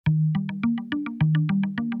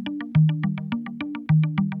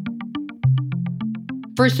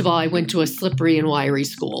First of all, I went to a slippery and wiry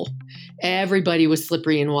school. Everybody was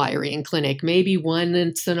slippery and wiry in clinic. Maybe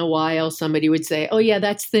once in a while, somebody would say, oh, yeah,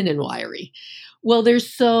 that's thin and wiry. Well,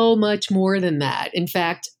 there's so much more than that. In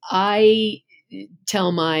fact, I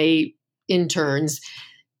tell my interns,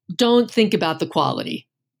 don't think about the quality.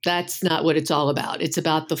 That's not what it's all about. It's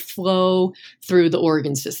about the flow through the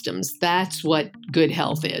organ systems. That's what good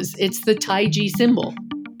health is. It's the Taiji symbol.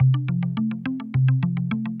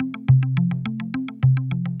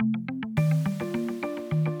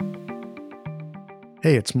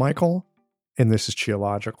 Hey, it's Michael, and this is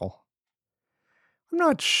Qiological. I'm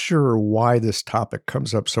not sure why this topic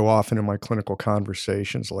comes up so often in my clinical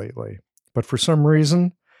conversations lately, but for some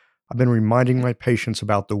reason, I've been reminding my patients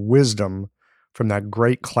about the wisdom from that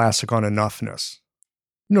great classic on enoughness.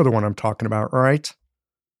 You know the one I'm talking about, right?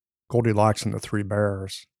 Goldilocks and the Three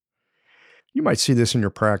Bears. You might see this in your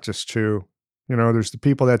practice too. You know, there's the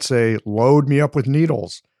people that say, load me up with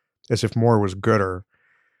needles, as if more was gooder.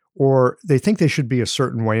 Or they think they should be a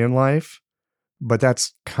certain way in life, but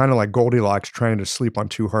that's kind of like Goldilocks trying to sleep on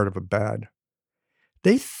too hard of a bed.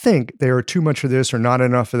 They think they are too much of this or not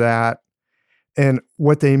enough of that. And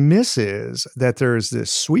what they miss is that there's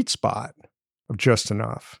this sweet spot of just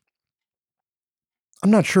enough.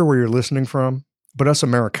 I'm not sure where you're listening from, but us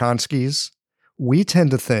Amerikanskis, we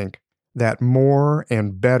tend to think that more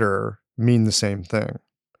and better mean the same thing.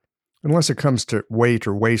 Unless it comes to weight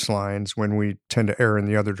or waistlines, when we tend to err in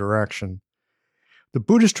the other direction. The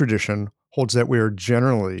Buddhist tradition holds that we are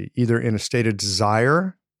generally either in a state of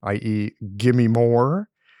desire, i.e., give me more,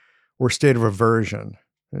 or a state of aversion.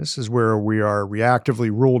 This is where we are reactively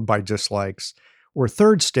ruled by dislikes, or a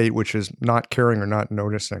third state, which is not caring or not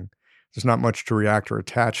noticing. There's not much to react or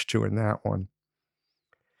attach to in that one.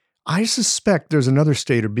 I suspect there's another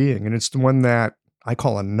state of being, and it's the one that I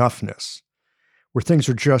call enoughness, where things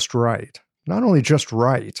are just right. Not only just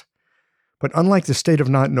right, but unlike the state of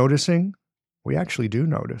not noticing, we actually do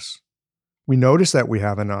notice. We notice that we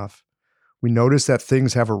have enough. We notice that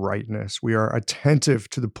things have a rightness. We are attentive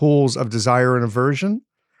to the pools of desire and aversion,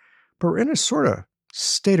 but we're in a sort of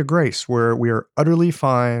state of grace where we are utterly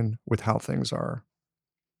fine with how things are.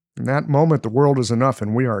 In that moment, the world is enough,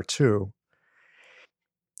 and we are too.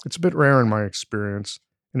 It's a bit rare in my experience,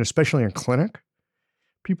 and especially in clinic.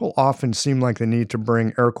 People often seem like they need to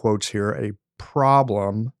bring, air quotes here, a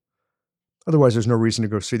problem. Otherwise, there's no reason to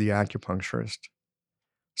go see the acupuncturist.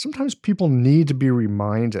 Sometimes people need to be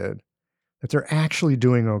reminded that they're actually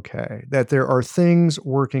doing okay, that there are things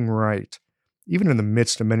working right, even in the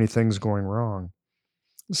midst of many things going wrong.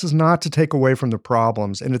 This is not to take away from the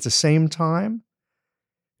problems, and at the same time,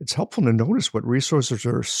 it's helpful to notice what resources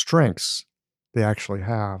or strengths they actually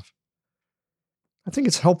have. I think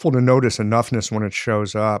it's helpful to notice enoughness when it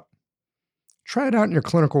shows up. Try it out in your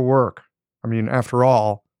clinical work. I mean, after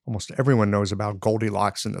all, almost everyone knows about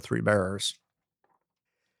Goldilocks and the Three Bears.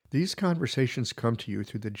 These conversations come to you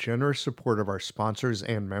through the generous support of our sponsors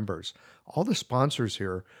and members. All the sponsors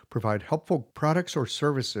here provide helpful products or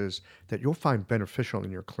services that you'll find beneficial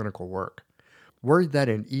in your clinical work. Worried that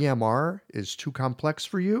an EMR is too complex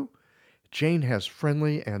for you? Jane has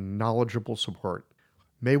friendly and knowledgeable support.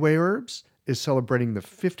 Mayway Herbs is celebrating the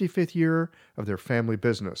 55th year of their family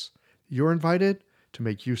business. You're invited to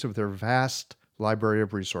make use of their vast library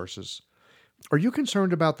of resources. Are you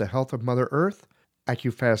concerned about the health of Mother Earth?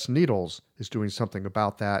 AccuFast Needles is doing something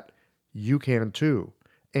about that. You can too.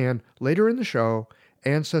 And later in the show,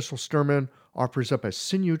 Ann Cecil Sturman offers up a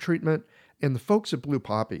sinew treatment, and the folks at Blue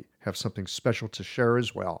Poppy have something special to share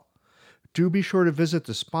as well. Do be sure to visit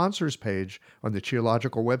the sponsors page on the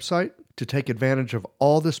Qiological website to take advantage of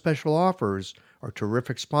all the special offers our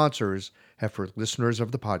terrific sponsors have for listeners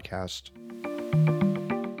of the podcast.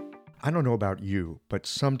 I don't know about you, but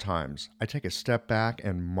sometimes I take a step back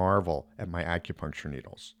and marvel at my acupuncture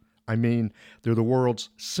needles. I mean, they're the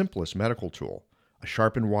world's simplest medical tool. A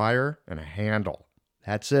sharpened wire and a handle.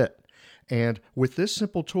 That's it. And with this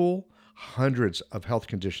simple tool, hundreds of health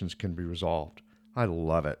conditions can be resolved. I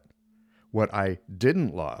love it. What I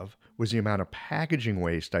didn't love was the amount of packaging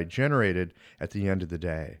waste I generated at the end of the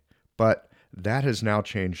day. But that has now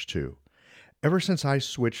changed too. Ever since I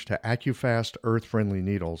switched to AccuFast earth-friendly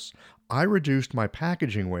needles, I reduced my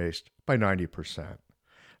packaging waste by 90%.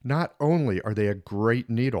 Not only are they a great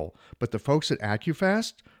needle, but the folks at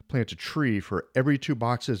AccuFast plant a tree for every 2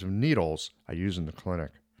 boxes of needles I use in the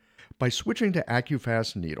clinic. By switching to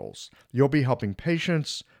AccuFast needles, you'll be helping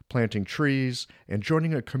patients, planting trees, and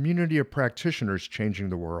joining a community of practitioners changing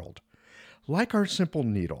the world. Like our simple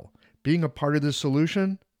needle, being a part of the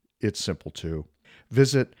solution, it's simple too.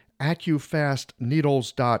 Visit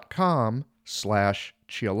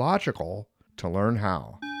AccuFastNeedles.com/Qiological to learn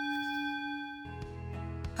how.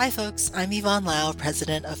 Hi folks, I'm Yvonne Lau,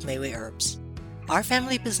 president of Mayway Herbs. Our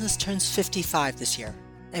family business turns 55 this year,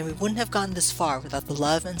 and we wouldn't have gotten this far without the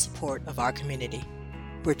love and support of our community.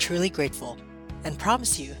 We're truly grateful and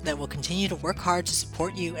promise you that we'll continue to work hard to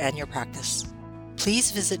support you and your practice.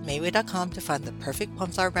 Please visit Mayway.com to find the perfect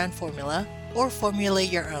Plum Flower brand formula or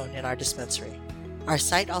formulate your own in our dispensary. Our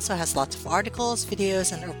site also has lots of articles,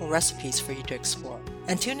 videos, and herbal recipes for you to explore.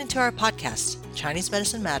 And tune into our podcast, Chinese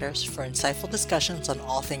Medicine Matters, for insightful discussions on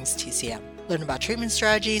all things TCM. Learn about treatment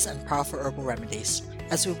strategies and powerful herbal remedies.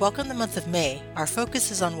 As we welcome the month of May, our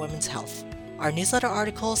focus is on women's health. Our newsletter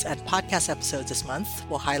articles and podcast episodes this month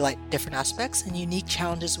will highlight different aspects and unique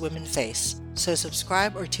challenges women face, so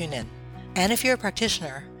subscribe or tune in. And if you're a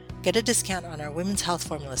practitioner, get a discount on our women's health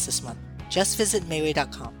formulas this month. Just visit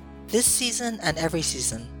Mayway.com. This season and every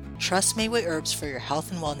season, trust Mayway Herbs for your health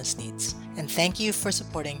and wellness needs, and thank you for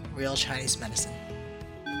supporting Real Chinese Medicine.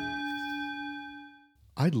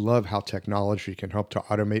 I love how technology can help to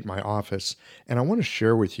automate my office, and I want to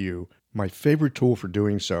share with you my favorite tool for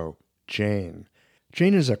doing so, Jane.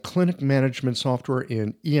 Jane is a clinic management software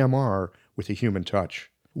in EMR with a human touch.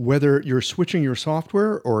 Whether you're switching your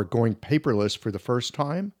software or going paperless for the first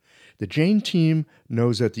time, the Jane team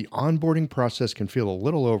knows that the onboarding process can feel a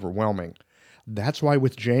little overwhelming. That's why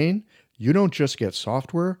with Jane, you don't just get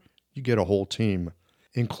software, you get a whole team.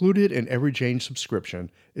 Included in every Jane subscription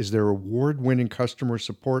is their award-winning customer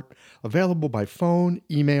support available by phone,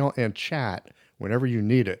 email, and chat whenever you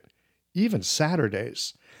need it, even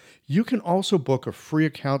Saturdays. You can also book a free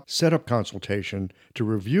account setup consultation to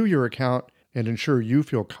review your account and ensure you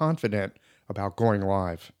feel confident about going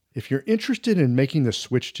live. If you're interested in making the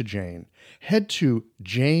switch to Jane, head to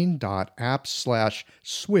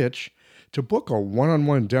jane.app/switch to book a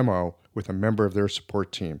one-on-one demo with a member of their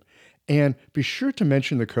support team. And be sure to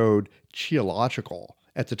mention the code QIOLOGICAL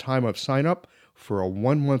at the time of sign up for a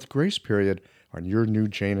 1-month grace period on your new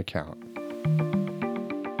Jane account.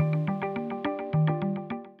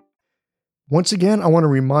 Once again, I want to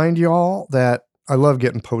remind y'all that I love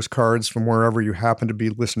getting postcards from wherever you happen to be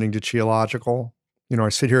listening to QIOLOGICAL. You know, I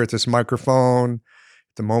sit here at this microphone.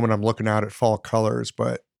 At the moment, I'm looking out at fall colors,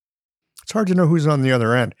 but it's hard to know who's on the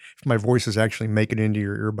other end if my voice is actually making it into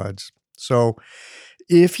your earbuds. So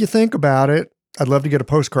if you think about it, I'd love to get a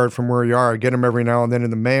postcard from where you are. I get them every now and then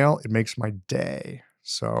in the mail. It makes my day.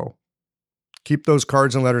 So keep those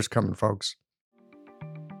cards and letters coming, folks.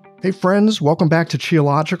 Hey, friends. Welcome back to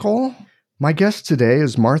QIOLOGICAL. My guest today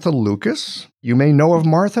is Martha Lucas. You may know of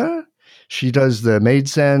Martha. She does the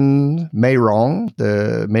Maidsen Meirong,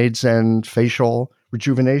 the Maidsen facial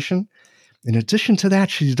rejuvenation. In addition to that,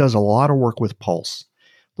 she does a lot of work with Pulse.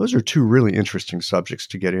 Those are two really interesting subjects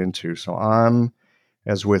to get into. So I'm,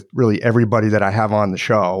 as with really everybody that I have on the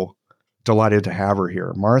show, delighted to have her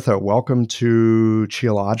here. Martha, welcome to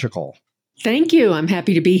QIOLOGICAL. Thank you. I'm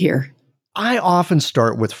happy to be here. I often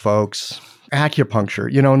start with folks, acupuncture.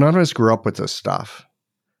 You know, none of us grew up with this stuff.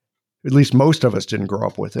 At least most of us didn't grow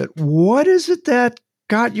up with it. What is it that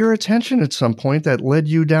got your attention at some point that led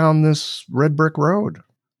you down this red brick road?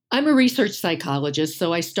 I'm a research psychologist,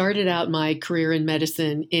 so I started out my career in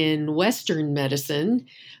medicine in Western medicine.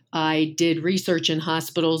 I did research in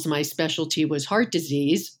hospitals. My specialty was heart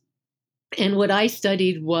disease. And what I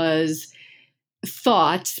studied was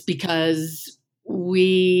thoughts, because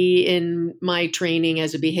we, in my training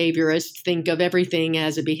as a behaviorist, think of everything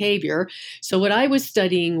as a behavior. So what I was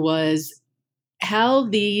studying was how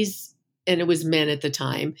these, and it was men at the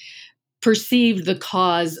time, perceived the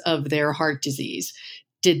cause of their heart disease.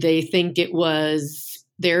 Did they think it was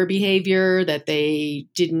their behavior, that they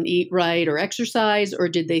didn't eat right or exercise, or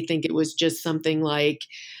did they think it was just something like,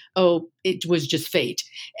 oh, it was just fate?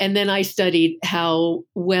 And then I studied how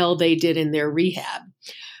well they did in their rehab.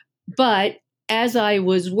 But as I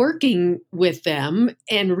was working with them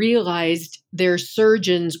and realized their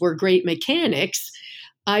surgeons were great mechanics,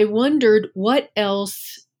 I wondered what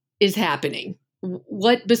else is happening.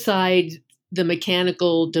 What beside the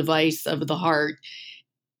mechanical device of the heart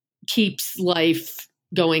keeps life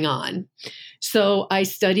going on? So I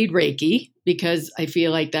studied Reiki because I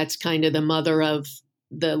feel like that's kind of the mother of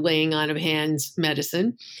the laying on of hands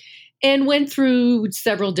medicine, and went through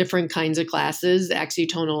several different kinds of classes,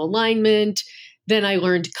 axiotonal alignment. Then I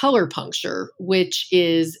learned color puncture, which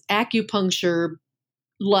is acupuncture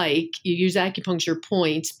like. You use acupuncture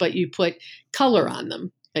points, but you put color on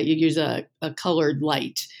them. You use a colored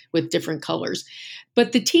light with different colors.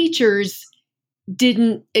 But the teachers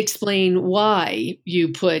didn't explain why you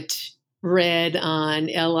put red on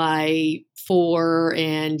LI4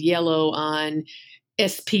 and yellow on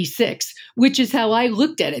SP6, which is how I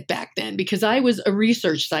looked at it back then because I was a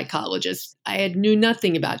research psychologist. I knew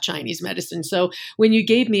nothing about Chinese medicine. So when you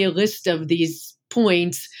gave me a list of these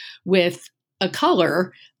points with a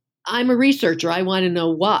color, I'm a researcher. I want to know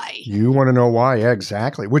why. You want to know why? Yeah,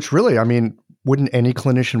 exactly. Which really, I mean, wouldn't any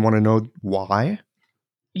clinician want to know why?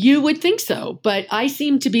 You would think so, but I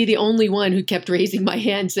seemed to be the only one who kept raising my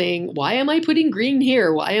hand saying, why am I putting green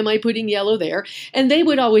here? Why am I putting yellow there? And they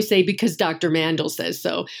would always say, because Dr. Mandel says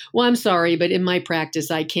so. Well, I'm sorry, but in my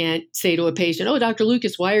practice, I can't say to a patient, oh, Dr.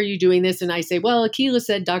 Lucas, why are you doing this? And I say, well, Akila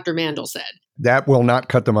said, Dr. Mandel said. That will not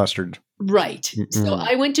cut the mustard. Right. So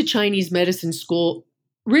I went to Chinese medicine school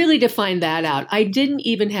really to find that out. I didn't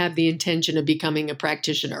even have the intention of becoming a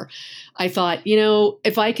practitioner. I thought,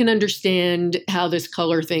 if I can understand how this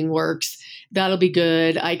color thing works, that'll be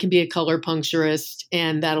good. I can be a color puncturist,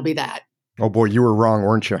 and that'll be that. Oh boy, you were wrong,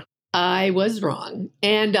 weren't you? I was wrong.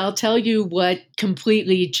 And I'll tell you what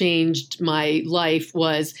completely changed my life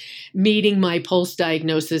was meeting my pulse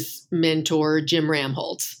diagnosis mentor, Jim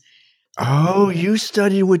Ramholtz. Oh, you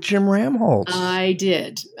studied with Jim Ramholtz. I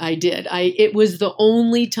did. It was the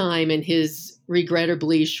only time in his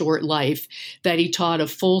regrettably short life that he taught a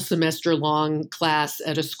full semester long class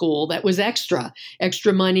at a school that was extra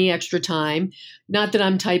money, extra time. Not that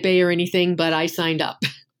I'm type A or anything, but I signed up.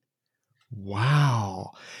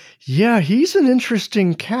 Wow. Yeah, he's an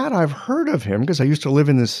interesting cat. I've heard of him because I used to live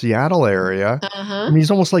in the Seattle area. I mean,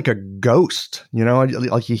 he's almost like a ghost,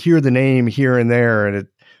 like you hear the name here and there. And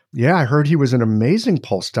I heard he was an amazing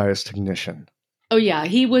pulse diagnostician. Oh, yeah,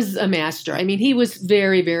 he was a master. I mean, he was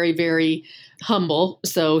very, very, very humble,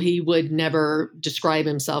 so he would never describe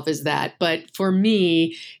himself as that. But for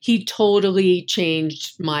me, he totally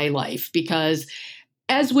changed my life because,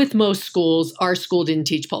 as with most schools, our school didn't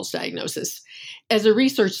teach pulse diagnosis. As a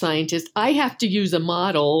research scientist, I have to use a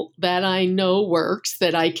model that I know works,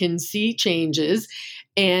 that I can see changes,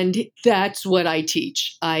 and that's what I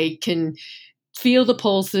teach. I can feel the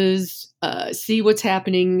pulses, see what's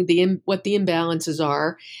happening, what the imbalances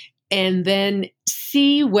are, and then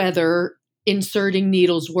see whether inserting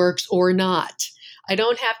needles works or not. I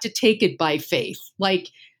don't have to take it by faith. Like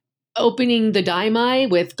opening the Daimai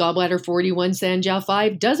with gallbladder 41 Sanjiao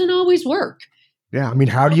 5 doesn't always work. Yeah, I mean,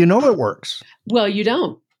 how do you know it works? Well, you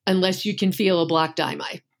don't, unless you can feel a blocked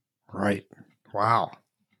Daimai. Right. Wow.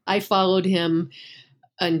 I followed him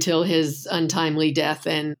until his untimely death,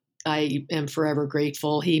 and I am forever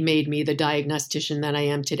grateful. He made me the diagnostician that I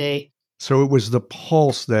am today. So it was the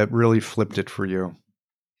pulse that really flipped it for you.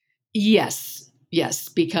 Yes,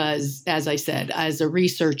 because as I said, as a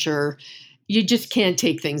researcher, you just can't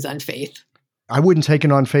take things on faith. I wouldn't take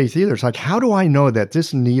it on faith either. It's like, how do I know that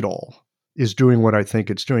this needle is doing what I think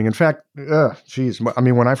it's doing? In fact, I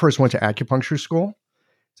mean, when I first went to acupuncture school,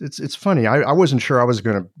 it's funny. I wasn't sure I was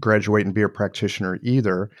going to graduate and be a practitioner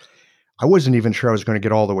either. I wasn't even sure I was going to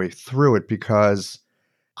get all the way through it because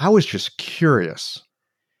I was just curious.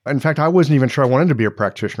 In fact, I wasn't even sure I wanted to be a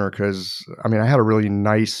practitioner because, I mean, I had a really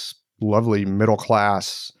nice, lovely,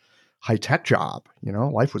 middle-class, high-tech job.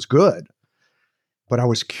 Life was good. But I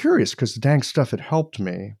was curious because the dang stuff had helped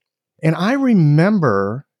me. And I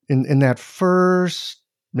remember in that first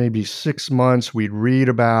maybe 6 months, we'd read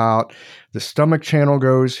about the stomach channel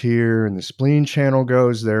goes here and the spleen channel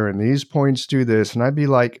goes there and these points do this. And I'd be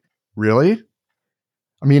like, really?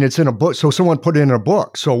 I mean, it's in a book. So someone put it in a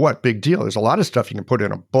book. So what? Big deal. There's a lot of stuff you can put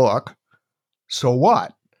in a book. So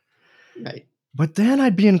what? Right. But then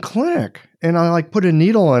I'd be in clinic and I put a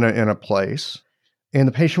needle in a place and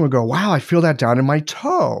the patient would go, wow, I feel that down in my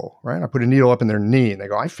toe, right? I put a needle up in their knee and they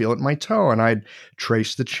go, I feel it in my toe. And I'd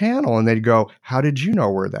trace the channel and they'd go, how did you know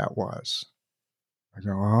where that was? I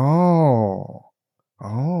go,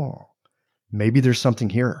 oh, maybe there's something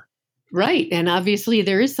here. Right. And obviously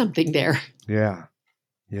there is something there. Yeah.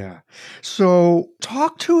 So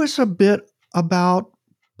talk to us a bit about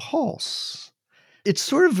pulse. It's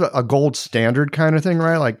sort of a gold standard kind of thing,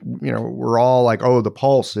 right? Like, we're all like, oh, the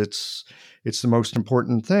pulse, it's the most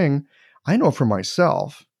important thing. I know for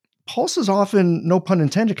myself, pulse is often, no pun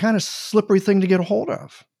intended, kind of slippery thing to get a hold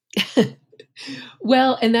of.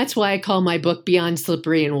 Well, and that's why I call my book Beyond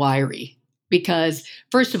Slippery and Wiry. Because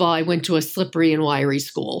first of all, I went to a slippery and wiry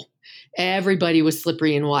school. Everybody was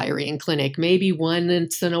slippery and wiry in clinic. Maybe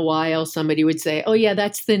once in a while, somebody would say, oh, yeah,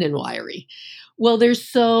 that's thin and wiry. Well, there's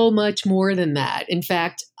so much more than that. In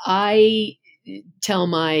fact, I tell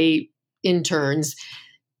my interns,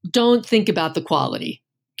 don't think about the quality.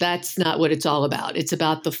 That's not what it's all about. It's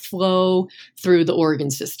about the flow through the organ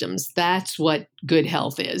systems. That's what good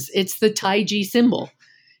health is. It's the Taiji symbol.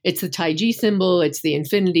 It's the Taiji symbol. It's the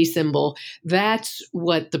infinity symbol. That's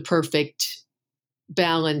what the perfect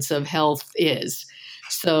balance of health is.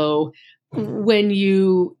 So when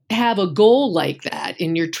you have a goal like that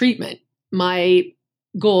in your treatment, my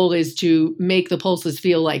goal is to make the pulses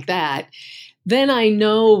feel like that, then I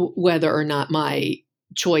know whether or not my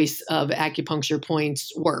choice of acupuncture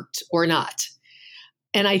points worked or not.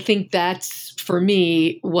 And I think that's, for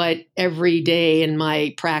me, what every day in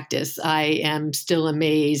my practice, I am still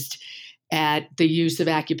amazed at the use of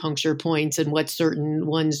acupuncture points and what certain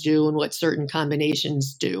ones do and what certain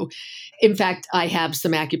combinations do. In fact, I have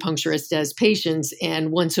some acupuncturists as patients,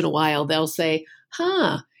 and once in a while they'll say,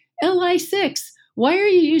 LI6, why are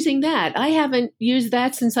you using that? I haven't used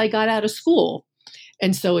that since I got out of school.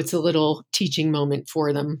 And so it's a little teaching moment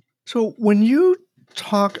for them. So when you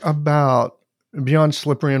talk about beyond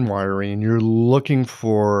slippery and wiry, and you're looking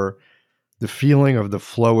for the feeling of the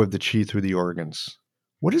flow of the chi through the organs,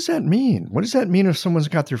 what does that mean? What does that mean if someone's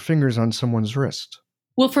got their fingers on someone's wrist?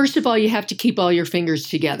 Well, first of all, you have to keep all your fingers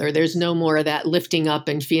together. There's no more of that lifting up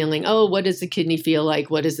and feeling, oh, what does the kidney feel like?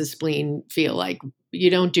 What does the spleen feel like? You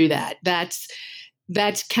don't do that. That's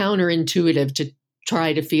counterintuitive to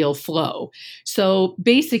try to feel flow. So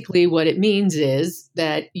basically what it means is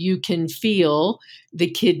that you can feel the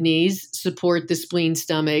kidneys support the spleen,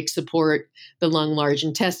 stomach, support the lung, large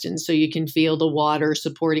intestine. So you can feel the water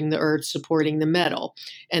supporting the earth, supporting the metal.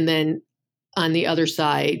 And then on the other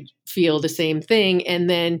side, feel the same thing. And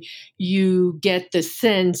then you get the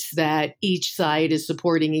sense that each side is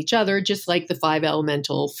supporting each other, just like the 5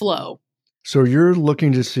 elemental flow. So you're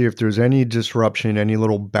looking to see if there's any disruption, any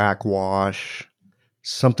little backwash,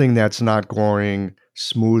 something that's not going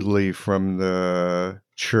smoothly from the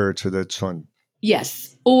chi to the cun.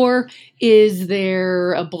 Yes. Or is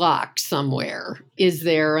there a block somewhere? Is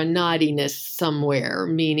there a knottiness somewhere,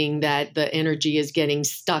 meaning that the energy is getting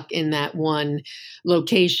stuck in that one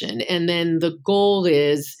location? And then the goal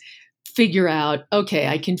is figure out, okay,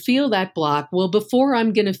 I can feel that block. Well, before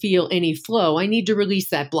I'm going to feel any flow, I need to release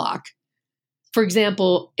that block. For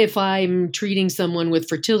example, if I'm treating someone with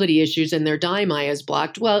fertility issues and their daimai is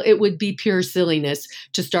blocked, well, it would be pure silliness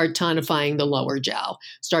to start tonifying the lower jiao,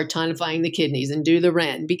 start tonifying the kidneys and do the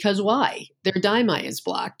ren. Because why? Their daimai is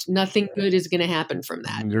blocked. Nothing good is going to happen from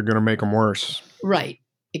that. You're going to make them worse. Right.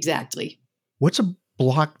 Exactly. What's a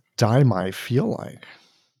blocked daimai feel like?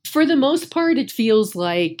 For the most part, it feels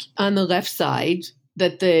like on the left side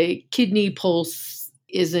that the kidney pulse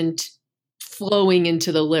isn't flowing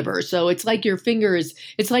into the liver. So it's like your fingers,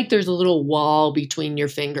 it's like there's a little wall between your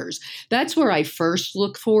fingers. That's where I first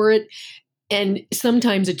look for it. And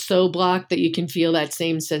sometimes it's so blocked that you can feel that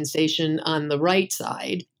same sensation on the right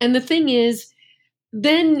side. And the thing is,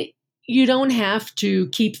 then you don't have to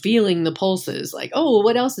keep feeling the pulses like, oh,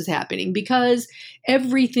 what else is happening? Because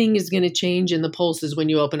everything is going to change in the pulses when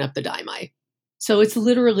you open up the daimai. So it's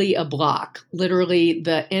literally a block, literally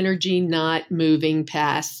the energy not moving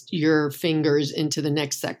past your fingers into the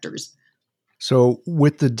next sectors. So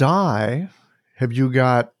with the dai, have you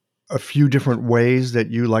got a few different ways that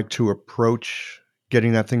you like to approach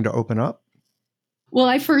getting that thing to open up? Well,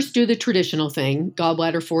 I first do the traditional thing,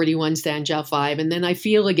 gallbladder 41, Sanjiao 5, and then I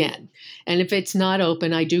feel again. And if it's not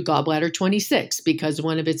open, I do gallbladder 26 because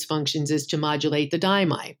one of its functions is to modulate the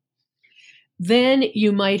daimai. Then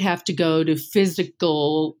you might have to go to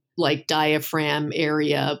physical, like diaphragm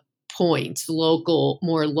area points,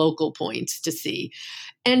 more local points to see.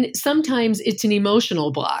 And sometimes it's an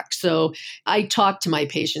emotional block. So I talk to my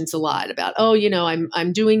patients a lot about,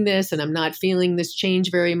 I'm doing this and I'm not feeling this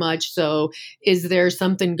change very much. So is there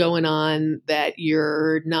something going on that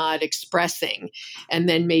you're not expressing? And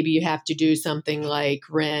then maybe you have to do something like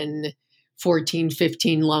Ren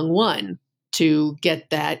 1415 Lung 1 to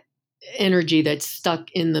get that energy that's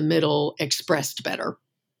stuck in the middle expressed better.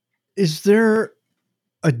 Is there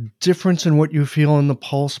a difference in what you feel in the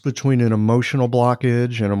pulse between an emotional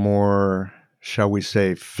blockage and a more, shall we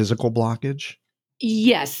say, physical blockage?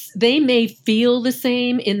 Yes, they may feel the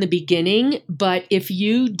same in the beginning, but if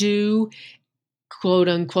you do quote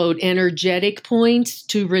unquote energetic points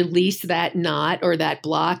to release that knot or that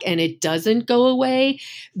block and it doesn't go away,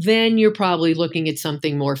 then you're probably looking at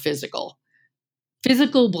something more physical.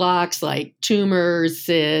 Physical blocks like tumors,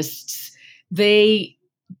 cysts, they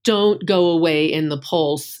don't go away in the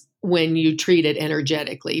pulse when you treat it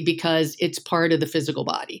energetically because it's part of the physical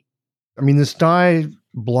body. I mean, this dai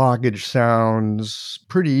blockage sounds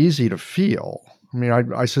pretty easy to feel. I mean,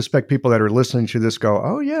 I suspect people that are listening to this go,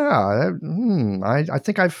 oh, yeah, I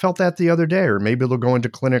think I felt that the other day, or maybe they'll go into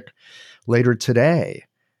clinic later today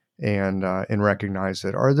and recognize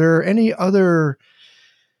it. Are there any other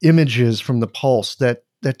images from the pulse that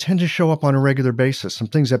tend to show up on a regular basis, some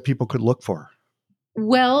things that people could look for?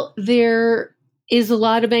 Well, there is a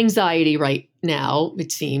lot of anxiety right now,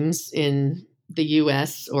 it seems, in the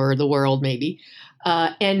US or the world maybe.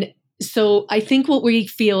 And so I think what we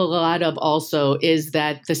feel a lot of also is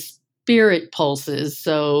that the spirit pulses,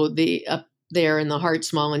 so the up there in the heart,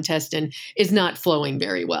 small intestine, is not flowing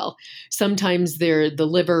very well. Sometimes the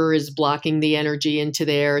liver is blocking the energy into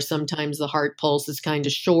there. Sometimes the heart pulse is kind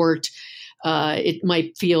of short. It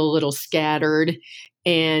might feel a little scattered.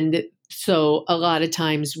 And so a lot of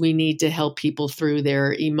times we need to help people through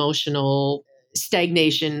their emotional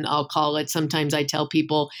stagnation, I'll call it. Sometimes I tell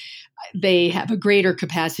people they have a greater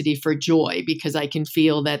capacity for joy because I can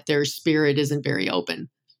feel that their spirit isn't very open.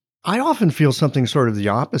 I often feel something sort of the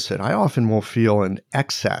opposite. I often will feel an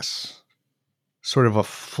excess, sort of a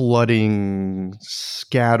flooding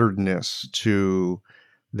scatteredness to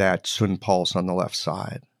that Sun pulse on the left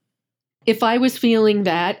side. If I was feeling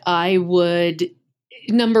that, I would,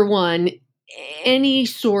 number one, any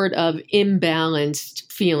sort of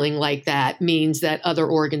imbalanced feeling like that means that other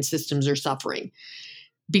organ systems are suffering,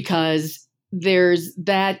 because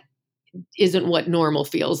that isn't what normal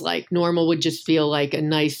feels like. Normal would just feel like a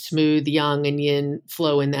nice, smooth yang and yin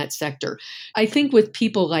flow in that sector. I think with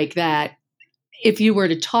people like that, if you were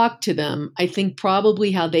to talk to them, I think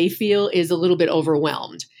probably how they feel is a little bit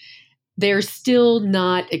overwhelmed. They're still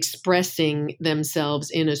not expressing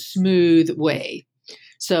themselves in a smooth way.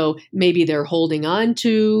 So maybe they're holding on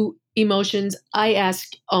to emotions. I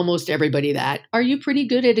ask almost everybody that. Are you pretty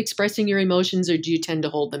good at expressing your emotions, or do you tend to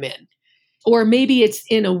hold them in? Or maybe it's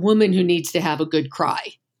in a woman who needs to have a good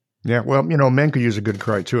cry. Yeah, well, men could use a good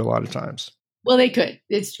cry too a lot of times. Well, they could.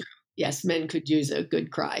 It's true. Yes, men could use a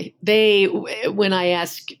good cry. When I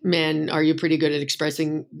ask men, are you pretty good at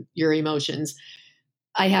expressing your emotions?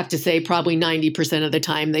 I have to say probably 90% of the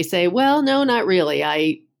time they say, well, no, not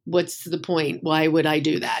really. What's the point? Why would I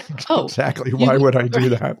do that? Oh, exactly. Why would I do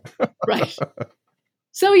that? Right.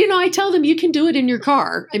 So, I tell them you can do it in your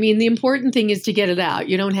car. I mean, the important thing is to get it out.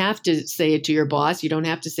 You don't have to say it to your boss. You don't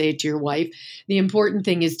have to say it to your wife. The important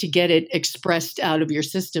thing is to get it expressed out of your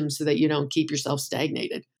system so that you don't keep yourself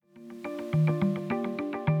stagnated.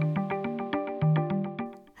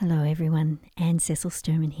 Hello, everyone. Anne Cecil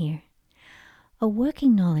Sturman here. A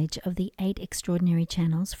working knowledge of the 8 extraordinary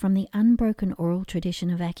channels from the unbroken oral tradition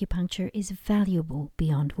of acupuncture is valuable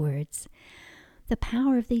beyond words. The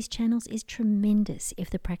power of these channels is tremendous if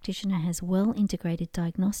the practitioner has well-integrated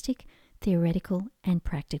diagnostic, theoretical, and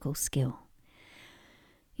practical skill.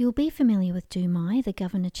 You'll be familiar with Dumai, the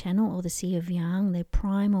governor channel, or the Sea of Yang, the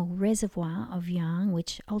primal reservoir of Yang,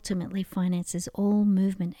 which ultimately finances all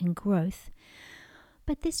movement and growth.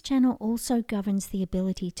 But this channel also governs the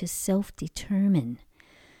ability to self-determine.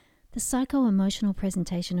 The psycho-emotional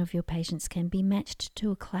presentation of your patients can be matched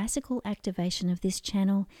to a classical activation of this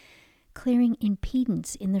channel, clearing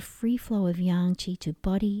impedance in the free flow of yang qi to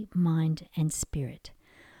body, mind, and spirit.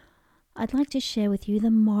 I'd like to share with you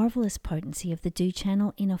the marvelous potency of the Du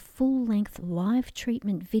channel in a full-length live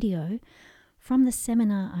treatment video from the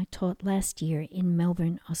seminar I taught last year in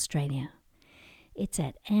Melbourne, Australia. It's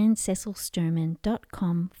at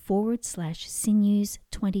annececilsturman.com/sinews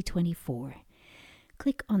 2024.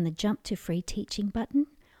 Click on the Jump to Free Teaching button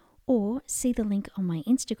or see the link on my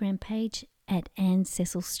Instagram page at Anne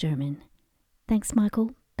Cecil Sturman. Thanks,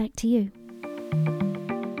 Michael. Back to you.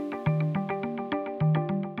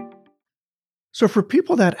 So for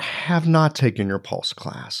people that have not taken your pulse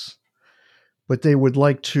class, but they would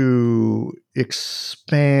like to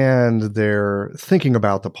expand their thinking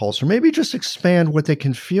about the pulse, or maybe just expand what they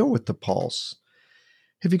can feel with the pulse,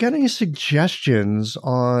 have you got any suggestions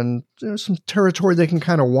on some territory they can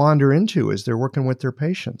kind of wander into as they're working with their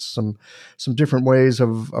patients? Some different ways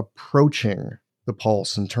of approaching the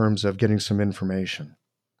pulse in terms of getting some information?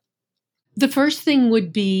 The first thing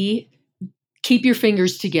would be keep your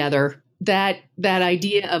fingers together. That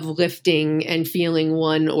idea of lifting and feeling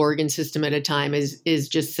one organ system at a time is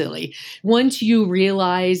just silly. Once you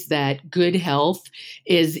realize that good health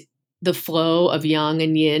is the flow of yang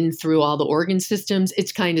and yin through all the organ systems,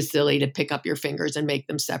 it's kind of silly to pick up your fingers and make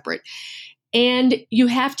them separate. And you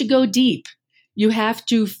have to go deep. You have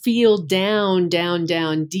to feel down,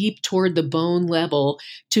 deep toward the bone level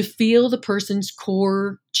to feel the person's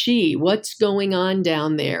core chi. What's going on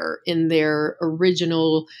down there in their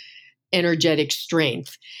original energetic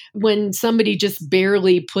strength? When somebody just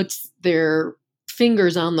barely puts their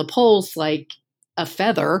fingers on the pulse like a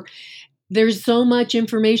feather, there's so much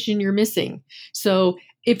information you're missing. So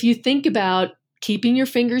if you think about keeping your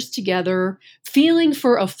fingers together, feeling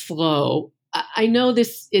for a flow, I know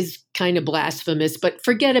this is kind of blasphemous, but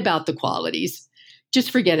forget about the qualities.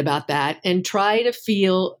 Just forget about that and try to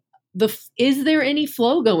feel is there any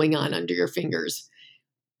flow going on under your fingers?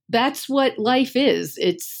 That's what life is.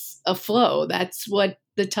 It's a flow. That's what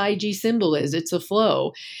the Taiji symbol is. It's a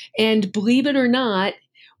flow. And believe it or not,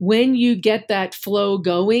 when you get that flow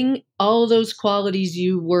going, all those qualities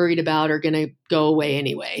you worried about are going to go away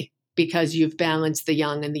anyway, because you've balanced the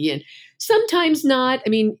yang and the yin. Sometimes not. I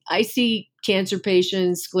mean, I see cancer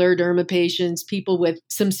patients, scleroderma patients, people with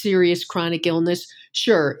some serious chronic illness.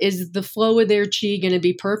 Sure. Is the flow of their chi going to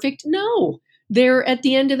be perfect? No. They're at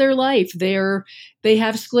the end of their life. They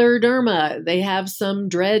have scleroderma. They have some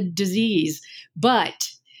dread disease. But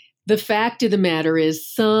the fact of the matter is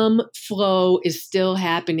some flow is still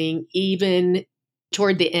happening even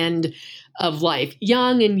toward the end of life.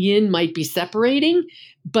 Yang and yin might be separating,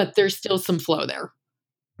 but there's still some flow there.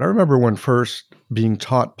 I remember when first being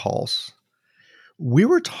taught pulse, we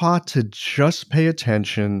were taught to just pay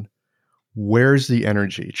attention. Where's the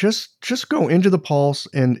energy? Just go into the pulse,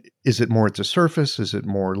 and is it more at the surface? Is it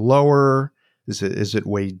more lower? Is it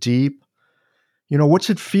way deep? What's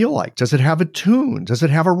it feel like? Does it have a tune? Does it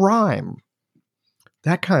have a rhyme?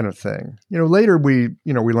 That kind of thing. Later we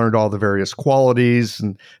learned all the various qualities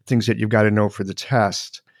and things that you've got to know for the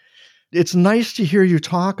test. It's nice to hear you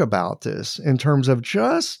talk about this in terms of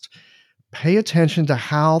just pay attention to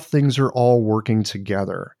how things are all working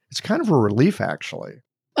together. It's kind of a relief, actually.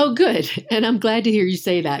 Oh, good. And I'm glad to hear you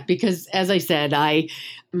say that because, as I said,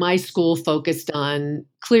 my school focused on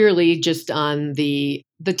clearly just on the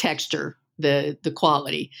texture, the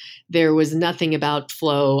quality. There was nothing about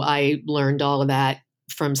flow. I learned all of that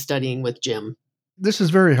from studying with Jim. This is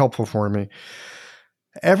very helpful for me.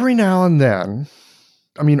 Every now and then,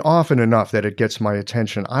 often enough that it gets my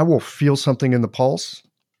attention, I will feel something in the pulse.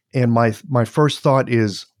 And my first thought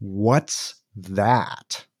is, what's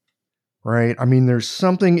that? Right? There's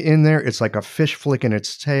something in there. It's like a fish flicking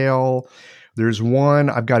its tail. There's one,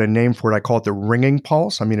 I've got a name for it. I call it the ringing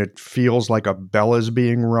pulse. It feels like a bell is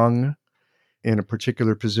being rung in a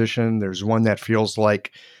particular position. There's one that feels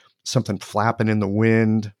like something flapping in the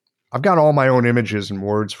wind. I've got all my own images and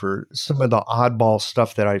words for some of the oddball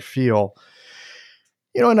stuff that I feel.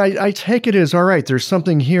 And I take it as, all right, there's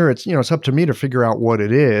something here. It's up to me to figure out what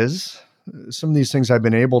it is. Some of these things I've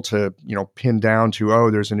been able to, pin down to,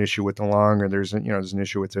 oh, there's an issue with the lung, or there's an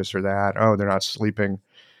issue with this or that. Oh, they're not sleeping.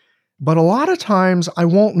 But a lot of times I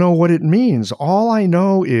won't know what it means. All I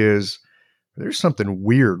know is there's something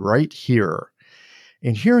weird right here.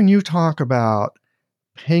 And hearing you talk about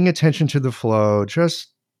paying attention to the flow, just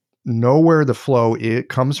know where the flow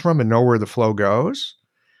comes from and know where the flow goes.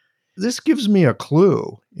 This gives me a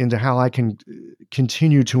clue into how I can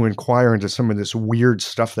continue to inquire into some of this weird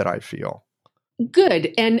stuff that I feel.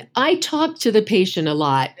 Good. And I talk to the patient a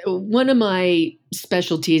lot. One of my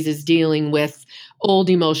specialties is dealing with old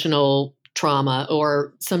emotional trauma,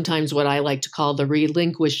 or sometimes what I like to call the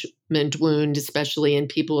relinquishment wound, especially in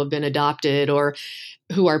people who have been adopted or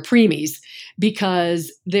who are preemies,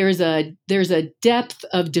 because there's a depth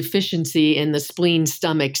of deficiency in the spleen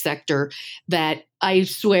stomach sector that I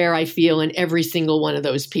swear I feel in every single one of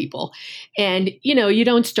those people. And, you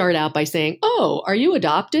don't start out by saying, oh, are you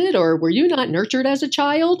adopted or were you not nurtured as a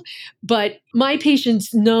child? But my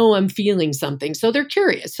patients know I'm feeling something. So they're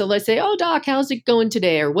curious. So let's say, oh, doc, how's it going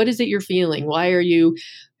today? Or what is it you're feeling? Why are you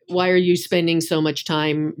spending so much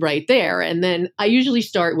time right there? And then I usually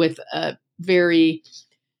start with a very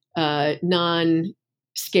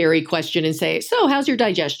non-scary question and say, so how's your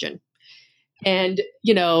digestion? And,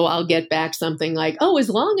 I'll get back something like, oh, as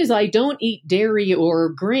long as I don't eat dairy or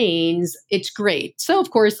grains, it's great. So,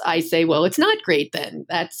 of course, I say, well, it's not great then.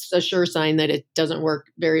 That's a sure sign that it doesn't work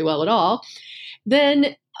very well at all.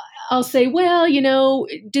 Then I'll say, well,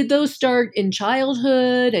 did those start in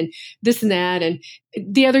childhood and this and that? And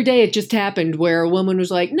the other day it just happened where a woman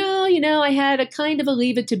was like, no, I had a kind of a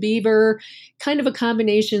Leave It to Beaver, kind of a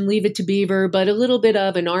combination Leave It to Beaver, but a little bit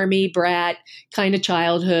of an army brat kind of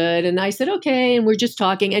childhood. And I said, okay. And we're just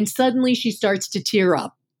talking. And suddenly she starts to tear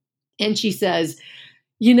up and she says,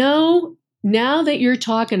 now that you're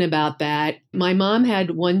talking about that, my mom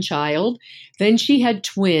had one child, then she had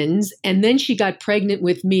twins, and then she got pregnant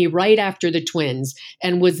with me right after the twins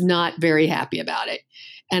and was not very happy about it.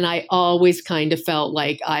 And I always kind of felt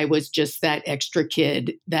like I was just that extra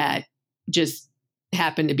kid that just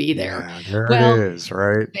happened to be there. Yeah, it is,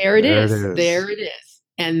 right? There it is.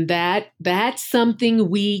 And that's something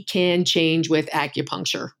we can change with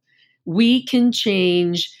acupuncture. We can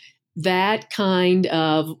change that kind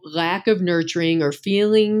of lack of nurturing or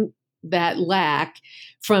feeling that lack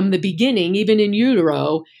from the beginning, even in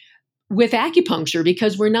utero, with acupuncture,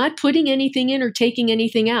 because we're not putting anything in or taking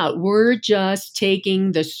anything out. We're just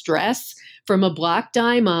taking the stress from a blocked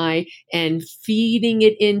dime eye and feeding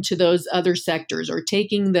it into those other sectors, or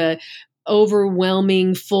taking the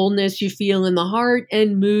overwhelming fullness you feel in the heart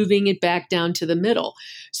and moving it back down to the middle.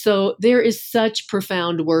 So there is such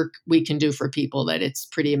profound work we can do for people that it's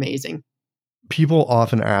pretty amazing. People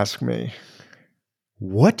often ask me,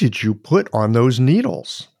 what did you put on those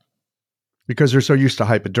needles? Because they're so used to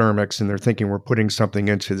hypodermics and they're thinking we're putting something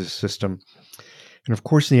into the system. And of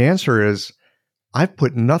course, the answer is, I've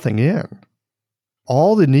put nothing in.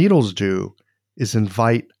 All the needles do is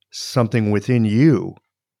invite something within you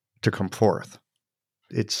to come forth.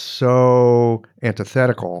 It's so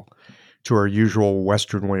antithetical to our usual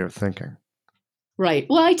Western way of thinking. Right.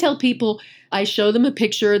 Well, I tell people, I show them a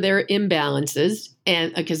picture of their imbalances,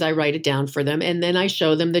 and because I write it down for them, and then I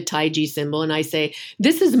show them the Tai Chi symbol, and I say,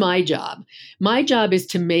 this is my job. My job is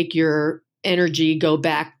to make your energy go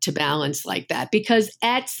back to balance like that. Because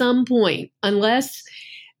at some point, unless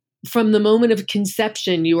from the moment of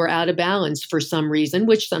conception you are out of balance for some reason,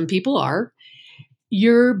 which some people are,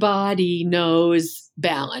 your body knows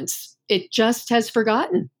balance. It just has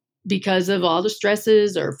forgotten because of all the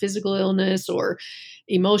stresses or physical illness or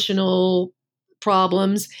emotional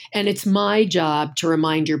problems. And it's my job to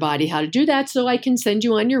remind your body how to do that so I can send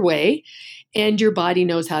you on your way and your body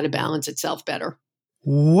knows how to balance itself better.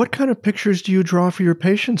 What kind of pictures do you draw for your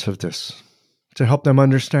patients of this to help them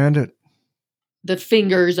understand it? The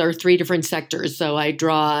fingers are 3 different sectors. So I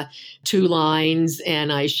draw 2 lines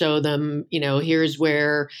and I show them, here's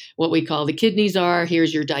where what we call the kidneys are.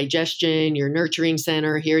 Here's your digestion, your nurturing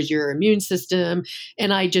center. Here's your immune system.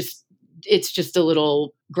 And it's just a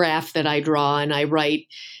little graph that I draw, and I write,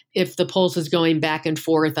 if the pulse is going back and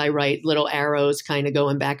forth, I write little arrows kind of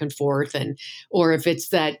going back and forth. Or if it's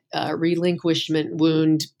that relinquishment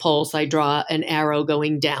wound pulse, I draw an arrow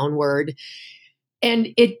going downward. And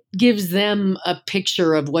it gives them a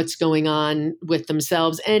picture of what's going on with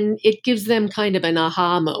themselves. And it gives them kind of an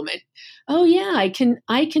aha moment. Oh yeah, I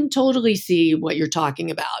can totally see what you're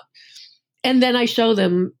talking about. And then I show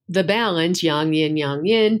them the balance, yang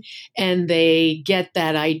yin, and they get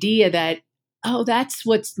that idea that, oh, that's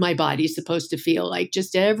what my body's supposed to feel like.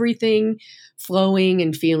 Just everything flowing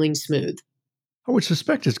and feeling smooth. I would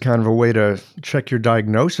suspect it's kind of a way to check your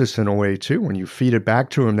diagnosis in a way, too, when you feed it back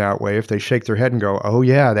to them that way. If they shake their head and go, oh,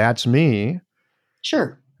 yeah, that's me.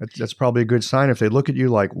 Sure. That's probably a good sign. If they look at you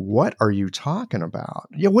like, what are you talking about?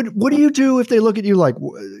 Yeah, what do you do if they look at you like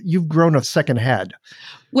you've grown a second head?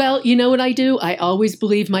 Well, you know what I do? I always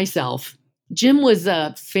believe myself. Jim was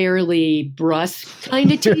a fairly brusque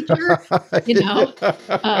kind of teacher,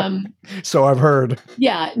 So I've heard.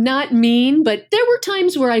 Yeah, not mean, but there were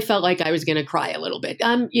times where I felt like I was going to cry a little bit.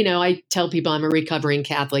 I tell people I'm a recovering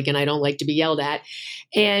Catholic and I don't like to be yelled at.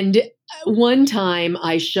 And one time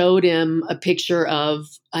I showed him a picture of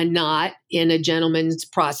a knot in a gentleman's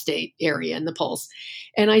prostate area in the pulse.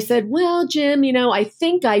 And I said, well, Jim, I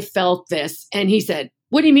think I felt this. And he said,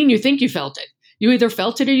 what do you mean you think you felt it? You either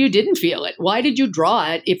felt it or you didn't feel it. Why did you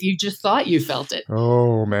draw it if you just thought you felt it?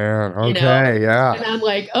 Oh, man. Okay, yeah. And I'm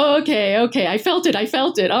like, oh, okay. I felt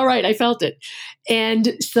it. All right, I felt it.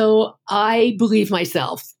 And so I believe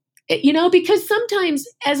myself, because sometimes,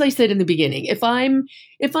 as I said in the beginning, if I'm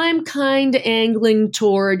kind of angling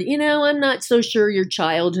toward, I'm not so sure your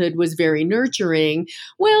childhood was very nurturing.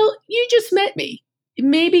 Well, you just met me.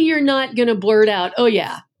 Maybe you're not going to blurt out, oh,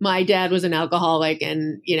 yeah, my dad was an alcoholic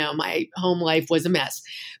and, my home life was a mess.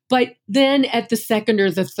 But then at the second or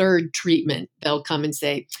the third treatment, they'll come and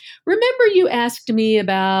say, remember you asked me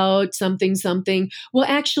about something. Well,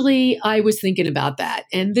 actually, I was thinking about that.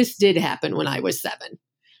 And this did happen when I was 7.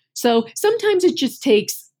 So sometimes it just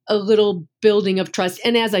takes a little building of trust.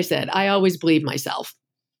 And as I said, I always believe myself.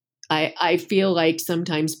 I feel like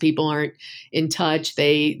sometimes people aren't in touch.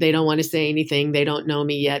 They don't want to say anything. They don't know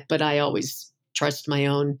me yet, but I always trust my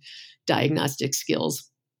own diagnostic skills.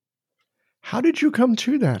 How did you come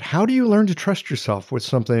to that? How do you learn to trust yourself with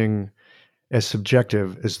something as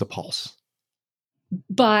subjective as the pulse?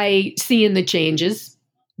 By seeing the changes,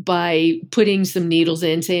 by putting some needles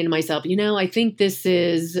in, saying to myself, I think this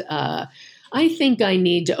is, I think I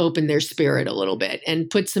need to open their spirit a little bit and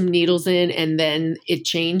put some needles in, and then it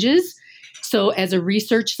changes. So as a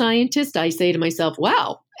research scientist, I say to myself,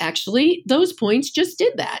 wow, actually, those points just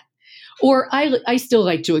did that. Or I still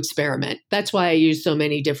like to experiment. That's why I use so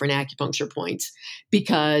many different acupuncture points,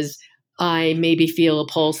 because I maybe feel a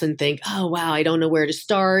pulse and think, oh, wow, I don't know where to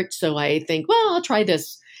start. So I think, well, I'll try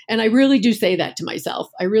this. And I really do say that to myself.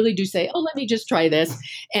 I really do say, oh, let me just try this.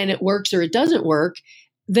 And it works or it doesn't work.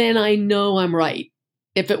 Then I know I'm right.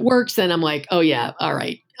 If it works, then I'm like, oh yeah, all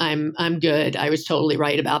right, I'm good. I was totally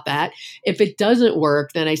right about that. If it doesn't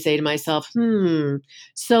work, then I say to myself,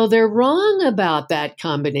 so they're wrong about that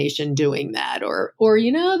combination doing that, or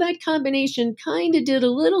that combination kind of did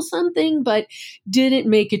a little something, but didn't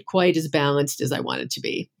make it quite as balanced as I wanted to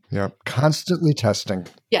be. Yeah, constantly testing.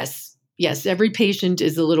 Yes, every patient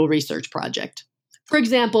is a little research project. For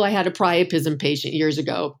example, I had a priapism patient years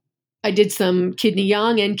ago. I did some kidney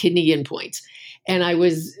yang and kidney yin points. And I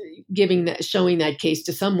was showing that case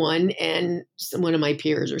to someone, and one of my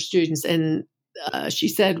peers or students, and she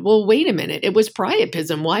said, well, wait a minute, it was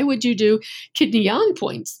priapism. Why would you do kidney yang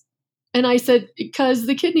points? And I said, because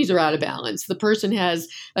the kidneys are out of balance. The person has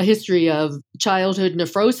a history of childhood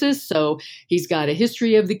nephrosis, so he's got a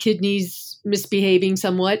history of the kidneys misbehaving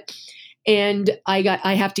somewhat, and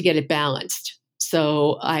I have to get it balanced.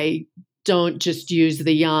 So I don't just use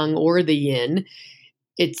the yang or the yin.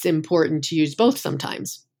 It's important to use both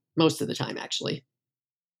sometimes, most of the time, actually.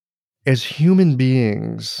 As human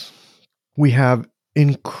beings, we have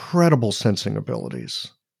incredible sensing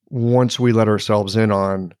abilities. Once we let ourselves in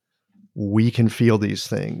on, we can feel these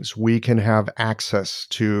things. We can have access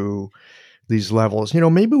to these levels.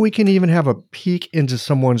 Maybe we can even have a peek into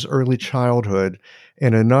someone's early childhood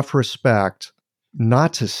and enough respect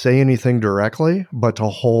not to say anything directly, but to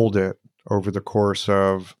hold it over the course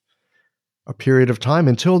of a period of time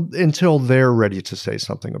until they're ready to say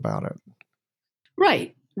something about it.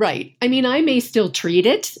 Right. I mean, I may still treat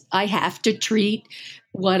it. I have to treat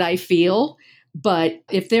what I feel. But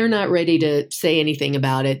if they're not ready to say anything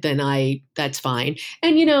about it, then that's fine.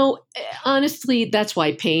 And, honestly, that's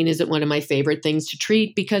why pain isn't one of my favorite things to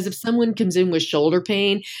treat, because if someone comes in with shoulder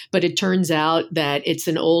pain, but it turns out that it's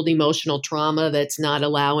an old emotional trauma that's not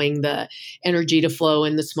allowing the energy to flow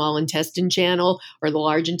in the small intestine channel or the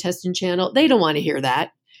large intestine channel, they don't want to hear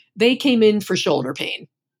that. They came in for shoulder pain.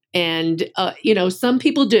 And, some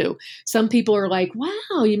people do. Some people are like,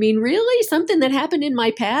 wow, you mean really? Something that happened in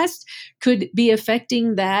my past could be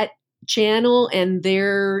affecting that channel and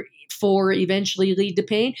therefore eventually lead to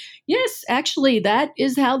pain? Yes, actually, that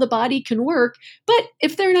is how the body can work. But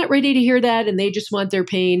if they're not ready to hear that and they just want their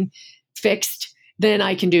pain fixed, then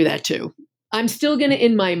I can do that too. I'm still going to,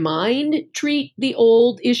 in my mind, treat the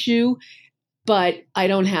old issue, but I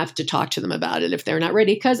don't have to talk to them about it if they're not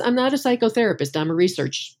ready, because I'm not a psychotherapist. I'm a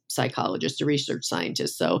research psychologist, a research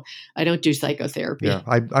scientist. So I don't do psychotherapy. Yeah,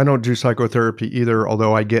 I don't do psychotherapy either,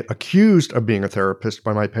 although I get accused of being a therapist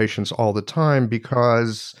by my patients all the time,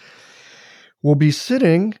 because we'll be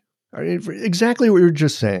sitting, exactly what you were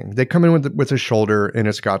just saying. They come in with a shoulder and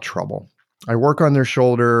it's got trouble. I work on their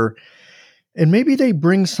shoulder and maybe they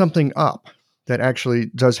bring something up that actually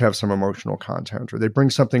does have some emotional content, or they bring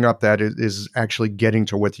something up that is actually getting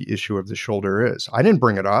to what the issue of the shoulder is. I didn't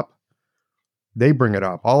bring it up. They bring it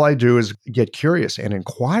up. All I do is get curious and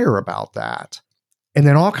inquire about that. And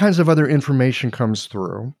then all kinds of other information comes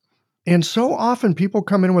through. And so often people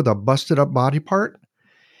come in with a busted up body part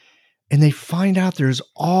and they find out there's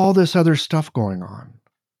all this other stuff going on.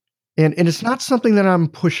 And it's not something that I'm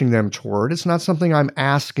pushing them toward. It's not something I'm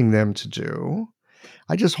asking them to do.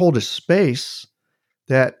 I just hold a space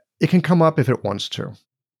that it can come up if it wants to.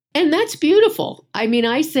 And that's beautiful. I mean,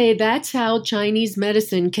 I say that's how Chinese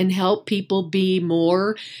medicine can help people be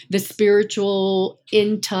more the spiritual,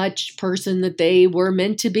 in touch person that they were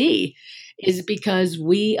meant to be, is because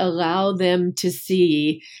we allow them to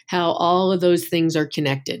see how all of those things are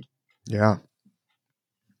connected. Yeah.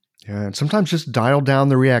 Yeah. And sometimes just dial down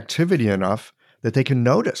the reactivity enough that they can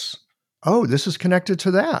notice, oh, this is connected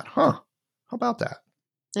to that. Huh. How about that?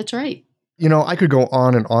 That's right. I could go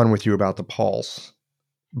on and on with you about the pulse,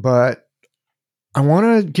 but I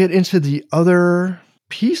want to get into the other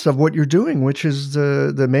piece of what you're doing, which is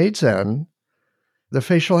the Meizen, the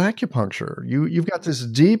facial acupuncture. You've got this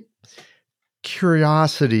deep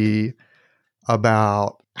curiosity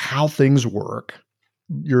about how things work.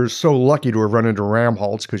 You're so lucky to have run into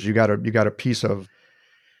Ramholtz because you got a piece of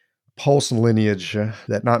pulse lineage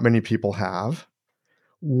that not many people have.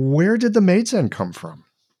 Where did the Meizen come from?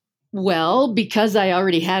 Well, because I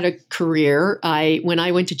already had a career, when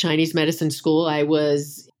I went to Chinese medicine school, I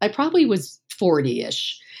probably was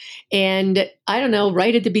 40-ish. And I don't know,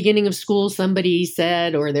 right at the beginning of school, somebody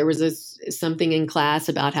said, or there was something in class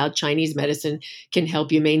about how Chinese medicine can help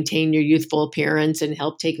you maintain your youthful appearance and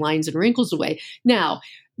help take lines and wrinkles away. Now,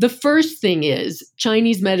 the first thing is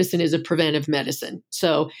Chinese medicine is a preventive medicine.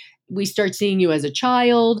 So we start seeing you as a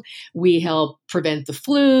child. We help prevent the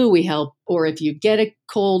flu. We help, or if you get a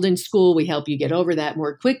cold in school, we help you get over that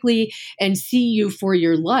more quickly and see you for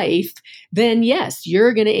your life. Then yes,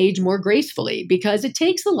 you're going to age more gracefully because it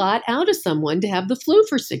takes a lot out of someone to have the flu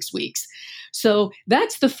for 6 weeks. So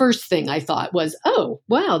that's the first thing I thought was, oh,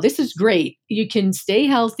 wow, this is great. You can stay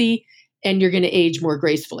healthy and you're going to age more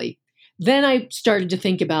gracefully. Then I started to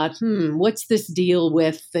think about, what's this deal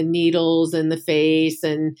with the needles and the face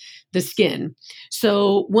and the skin?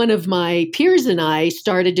 So one of my peers and I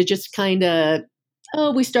started to just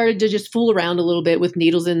we started to just fool around a little bit with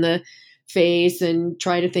needles in the face and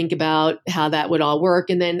try to think about how that would all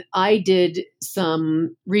work. And then I did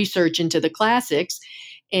some research into the classics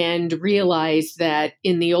and realized that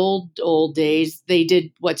in the old days, they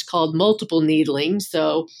did what's called multiple needling.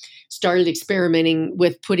 So started experimenting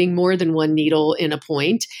with putting more than one needle in a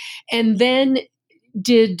point, and then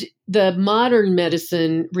did the modern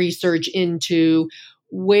medicine research into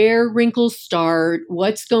where wrinkles start,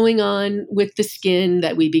 what's going on with the skin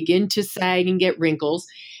that we begin to sag and get wrinkles.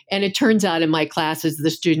 And it turns out in my classes, the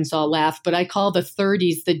students all laugh, but I call the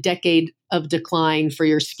 30s the decade of decline for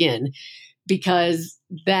your skin, because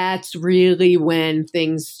that's really when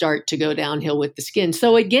things start to go downhill with the skin.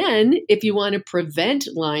 So again, if you want to prevent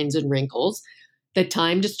lines and wrinkles, the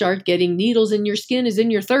time to start getting needles in your skin is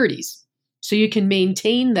in your 30s. So you can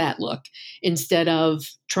maintain that look instead of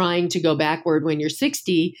trying to go backward when you're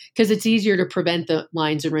 60, because it's easier to prevent the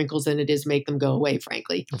lines and wrinkles than it is make them go away,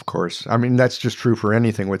 frankly. Of course. I mean, that's just true for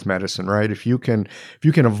anything with medicine, right? If you can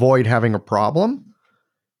avoid having a problem,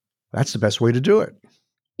 that's the best way to do it.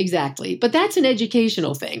 Exactly. But that's an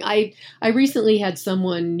educational thing. I recently had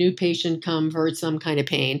new patient come for some kind of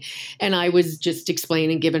pain, and I was just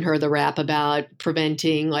explaining, giving her the rap about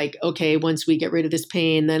preventing, like, okay, once we get rid of this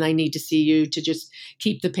pain, then I need to see you to just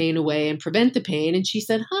keep the pain away and prevent the pain. And she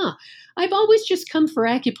said, I've always just come for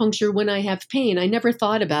acupuncture when I have pain. I never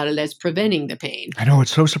thought about it as preventing the pain. I know,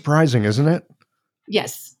 it's so surprising, isn't it?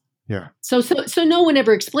 Yes. Yeah. So no one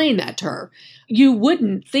ever explained that to her. You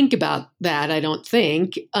wouldn't think about that, I don't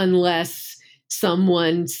think, unless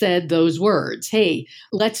someone said those words. Hey,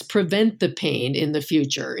 let's prevent the pain in the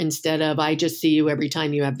future instead of I just see you every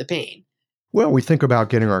time you have the pain. Well, we think about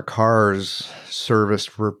getting our cars serviced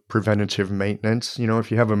for preventative maintenance. You know, if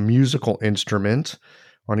you have a musical instrument,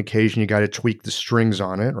 on occasion you got to tweak the strings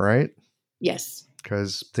on it, right? Yes.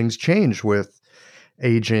 Because things change with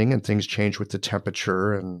aging and things change with the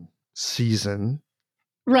temperature and season.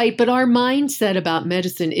 Right. But our mindset about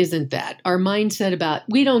medicine isn't that. Our mindset about,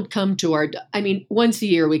 we don't come to once a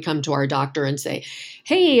year we come to our doctor and say,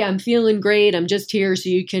 hey, I'm feeling great. I'm just here so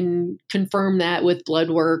you can confirm that with blood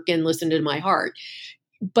work and listen to my heart.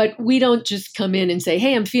 But we don't just come in and say,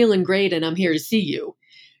 hey, I'm feeling great and I'm here to see you.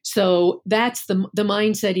 So that's the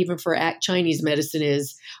mindset even for Chinese medicine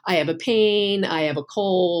is, I have a pain, I have a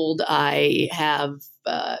cold, I have,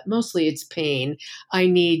 mostly it's pain, I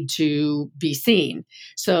need to be seen.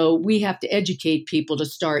 So we have to educate people to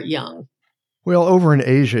start young. Well, over in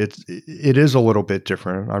Asia, it is a little bit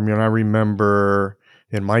different. I mean, I remember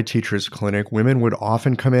in my teacher's clinic, women would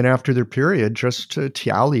often come in after their period just to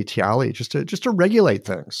tiali, just to regulate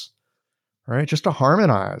things, right? Just to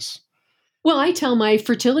harmonize. Well, I tell my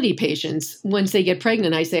fertility patients once they get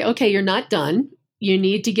pregnant, I say, okay, you're not done. You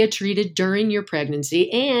need to get treated during your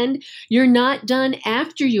pregnancy, and you're not done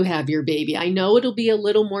after you have your baby. I know it'll be a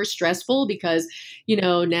little more stressful because,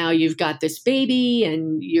 now you've got this baby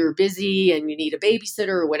and you're busy and you need a babysitter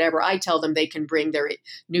or whatever. I tell them they can bring their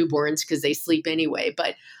newborns because they sleep anyway.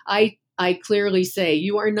 But I clearly say,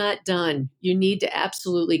 you are not done. You need to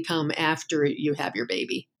absolutely come after you have your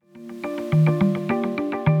baby.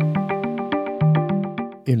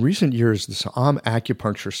 In recent years, the Sa'am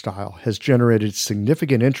acupuncture style has generated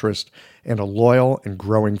significant interest and a loyal and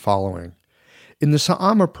growing following. In the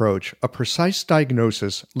Sa'am approach, a precise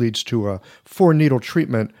diagnosis leads to a 4-needle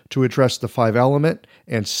treatment to address the 5-element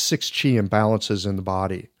and 6 qi imbalances in the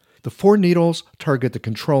body. The 4 needles target the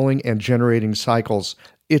controlling and generating cycles.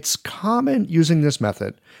 It's common using this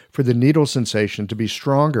method for the needle sensation to be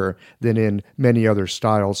stronger than in many other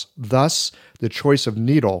styles. Thus, the choice of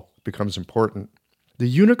needle becomes important.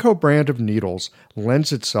 The Unico brand of needles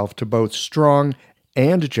lends itself to both strong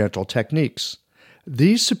and gentle techniques.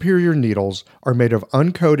 These superior needles are made of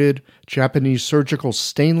uncoated Japanese surgical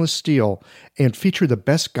stainless steel and feature the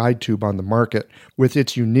best guide tube on the market with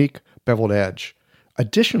its unique beveled edge.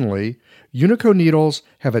 Additionally, Unico needles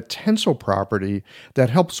have a tensile property that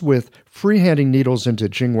helps with freehanding needles into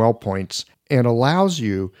Jingwell points and allows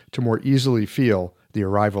you to more easily feel the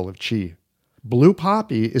arrival of qi. Blue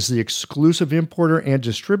Poppy is the exclusive importer and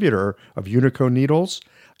distributor of Unico needles.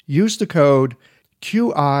 Use the code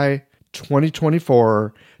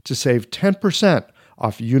QI2024 to save 10%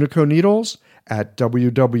 off Unico needles at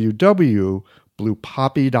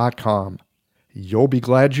www.bluepoppy.com. You'll be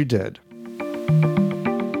glad you did.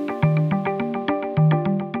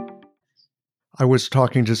 I was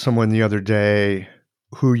talking to someone the other day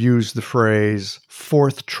who used the phrase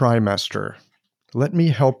fourth trimester. Let me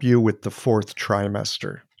help you with the fourth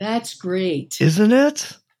trimester. That's great. Isn't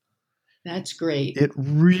it? That's great. It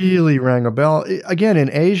really rang a bell. Again,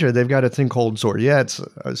 in Asia, they've got a thing called Zoryets,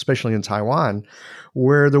 especially in Taiwan,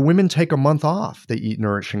 where the women take a month off. They eat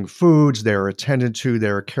nourishing foods. They're attended to.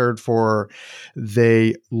 They're cared for.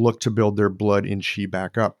 They look to build their blood in qi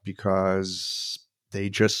back up because they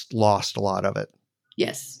just lost a lot of it.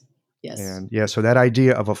 Yes. Yes. And yeah, so that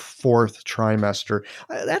idea of a fourth trimester,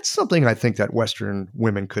 that's something I think that Western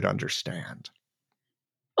women could understand.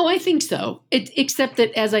 Oh, I think so. Except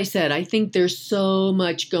that, as I said, I think there's so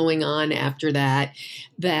much going on after that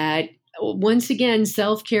once again,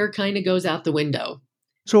 self-care kind of goes out the window.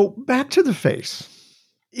 So back to the face.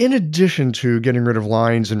 In addition to getting rid of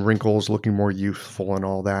lines and wrinkles, looking more youthful and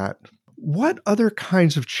all that, what other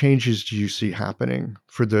kinds of changes do you see happening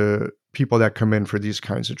for the people that come in for these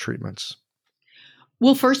kinds of treatments?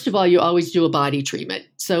 Well, first of all, you always do a body treatment.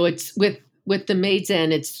 So it's with the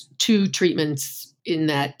Meizen, it's 2 treatments in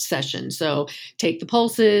that session. So take the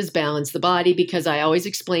pulses, balance the body, because I always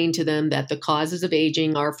explain to them that the causes of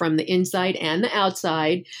aging are from the inside and the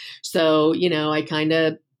outside. So, I kind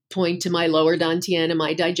of point to my lower dantian and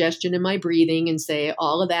my digestion and my breathing and say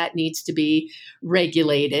all of that needs to be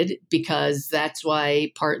regulated, because that's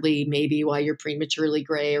partly maybe why you're prematurely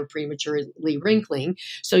gray or prematurely wrinkling.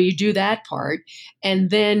 So you do that part.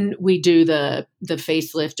 And then we do the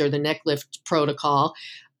facelift or the neck lift protocol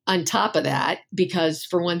on top of that, because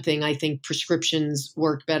for one thing, I think prescriptions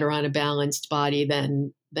work better on a balanced body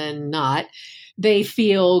than not. They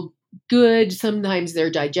feel good. Sometimes their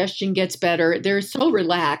digestion gets better. They're so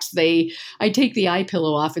relaxed. I take the eye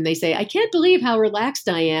pillow off and they say, I can't believe how relaxed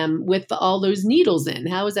I am with all those needles in.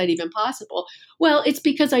 How is that even possible? Well, it's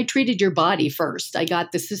because I treated your body first. I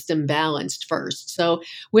got the system balanced first. So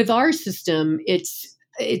with our system, it's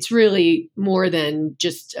really more than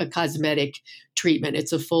just a cosmetic treatment.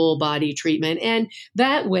 It's a full body treatment. And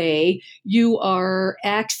that way you are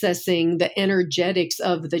accessing the energetics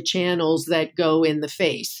of the channels that go in the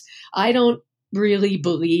face. I don't really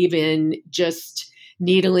believe in just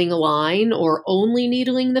needling a line or only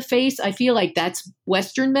needling the face. I feel like that's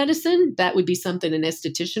Western medicine. That would be something an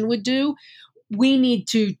esthetician would do. We need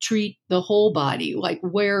to treat the whole body, like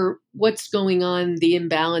what's going on, the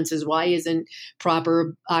imbalances. Why isn't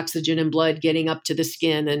proper oxygen and blood getting up to the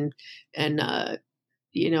skin, and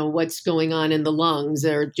what's going on in the lungs,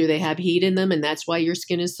 or do they have heat in them? And that's why your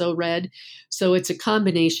skin is so red. So it's a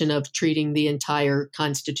combination of treating the entire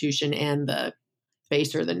constitution and the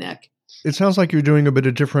face or the neck. It sounds like you're doing a bit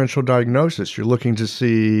of differential diagnosis. You're looking to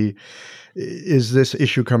see, is this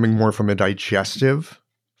issue coming more from a digestive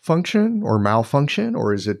function or malfunction,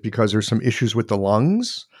 or is it because there's some issues with the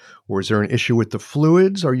lungs, or is there an issue with the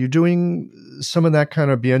fluids? Are you doing some of that kind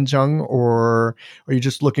of bianzheng, or are you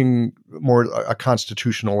just looking more a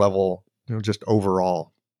constitutional level, just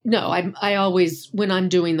overall? No, I always, when I'm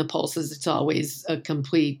doing the pulses, it's always a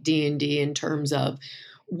complete D&D in terms of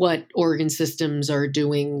what organ systems are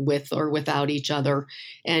doing with or without each other,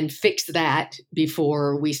 and fix that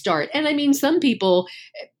before we start. And I mean, some people,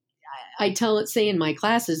 I say in my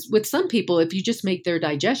classes, with some people, if you just make their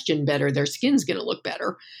digestion better, their skin's going to look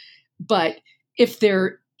better. But if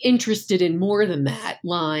they're interested in more than that,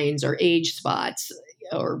 lines or age spots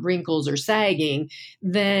or wrinkles or sagging,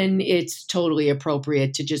 then it's totally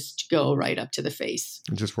appropriate to just go right up to the face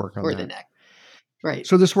and just work on or that. the neck. Right.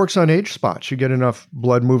 So this works on age spots. You get enough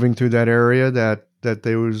blood moving through that area that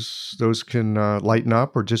those can lighten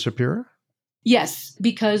up or disappear? Yes,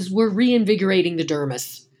 because we're reinvigorating the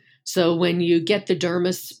dermis. So when you get the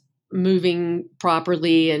dermis moving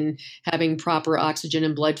properly and having proper oxygen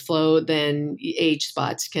and blood flow, then age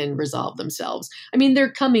spots can resolve themselves. I mean,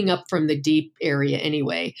 they're coming up from the deep area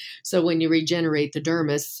anyway. So when you regenerate the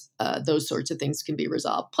dermis, those sorts of things can be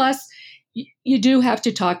resolved. Plus, you do have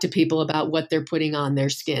to talk to people about what they're putting on their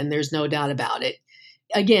skin. There's no doubt about it.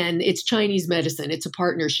 Again, it's Chinese medicine. It's a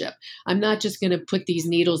partnership. I'm not just going to put these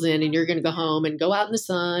needles in and you're going to go home and go out in the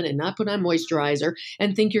sun and not put on moisturizer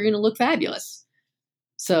and think you're going to look fabulous.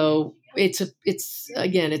 So it's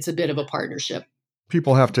a bit of a partnership.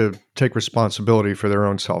 People have to take responsibility for their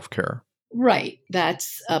own self-care. Right.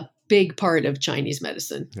 That's a big part of Chinese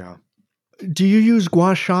medicine. Yeah. Do you use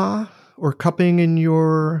gua sha or cupping in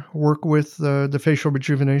your work with the facial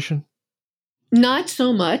rejuvenation? Not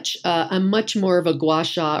so much. I'm much more of a gua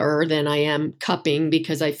sha-er than I am cupping,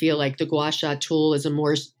 because I feel like the gua sha tool is a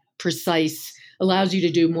more precise, allows you to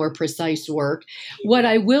do more precise work. What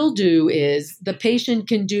I will do is the patient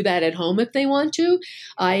can do that at home if they want to.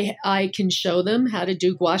 I can show them how to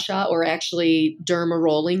do gua sha or actually derma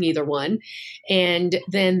rolling, either one. And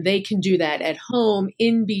then they can do that at home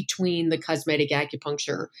in between the cosmetic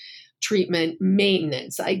acupuncture treatment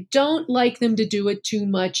maintenance. I don't like them to do it too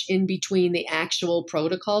much in between the actual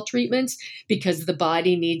protocol treatments, because the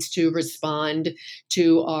body needs to respond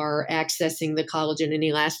to our accessing the collagen and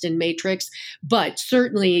elastin matrix. But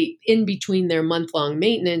certainly in between their month-long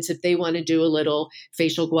maintenance, if they want to do a little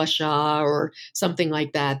facial gua sha or something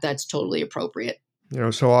like that, that's totally appropriate.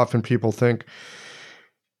 So often people think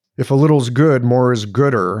if a little's good, more is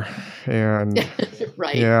gooder. And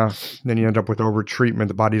right. Yeah, then you end up with over-treatment.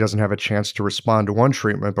 The body doesn't have a chance to respond to one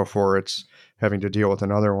treatment before it's having to deal with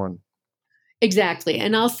another one. Exactly.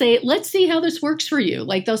 And I'll say, let's see how this works for you.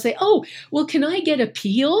 Like they'll say, oh, well, can I get a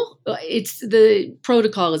peel? The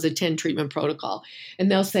protocol is a 10 treatment protocol.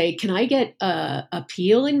 And they'll say, can I get a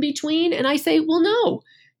peel in between? And I say, well,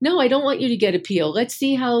 no, I don't want you to get a peel. Let's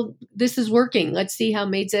see how this is working. Let's see how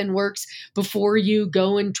Maidzen works before you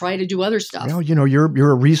go and try to do other stuff. Well, you're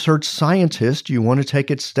a research scientist. You want to take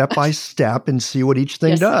it step by step and see what each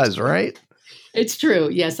thing does, right? It's true.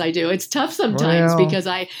 Yes, I do. It's tough sometimes because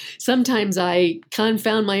I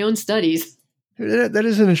confound my own studies. That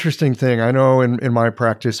is an interesting thing. I know in my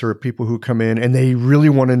practice, there are people who come in and they really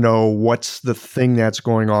want to know what's the thing that's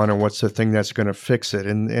going on and what's the thing that's going to fix it.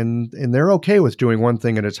 And they're okay with doing one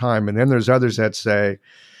thing at a time. And then there's others that say,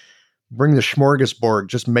 bring the smorgasbord,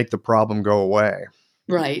 just make the problem go away.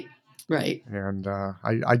 Right. And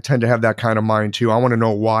I tend to have that kind of mind too. I want to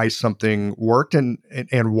know why something worked and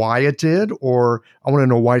why it did, or I want to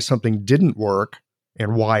know why something didn't work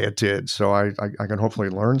and why it did. So I can hopefully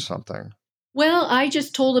learn something. Well, I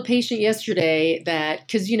just told a patient yesterday that,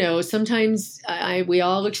 because, sometimes we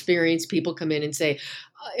all experience people come in and say,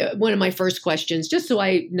 one of my first questions, just so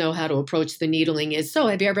I know how to approach the needling, is, so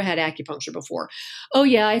have you ever had acupuncture before? Oh,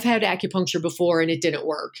 yeah, I've had acupuncture before and it didn't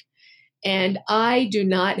work. And I do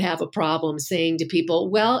not have a problem saying to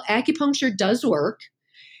people, well, acupuncture does work.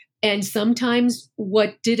 And sometimes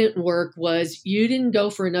what didn't work was you didn't go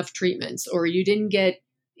for enough treatments, or you didn't get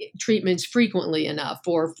treatments frequently enough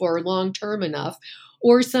or for long-term enough.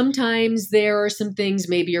 Or sometimes there are some things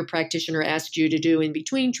maybe your practitioner asked you to do in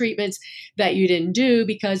between treatments that you didn't do,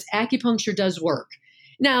 because acupuncture does work.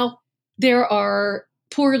 Now, there are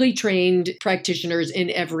poorly trained practitioners in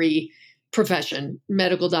every profession,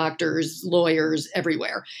 medical doctors, lawyers,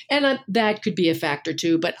 everywhere. And that could be a factor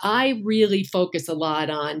too. But I really focus a lot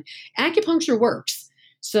on acupuncture works.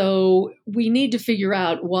 So we need to figure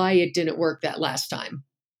out why it didn't work that last time.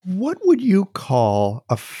 What would you call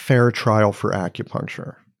a fair trial for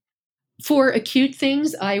acupuncture? For acute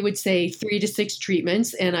things, I would say 3 to 6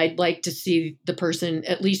 treatments, and I'd like to see the person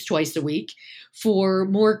at least twice a week. For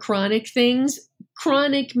more chronic things,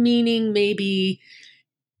 chronic meaning maybe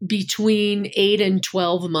between 8 and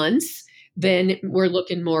 12 months, then we're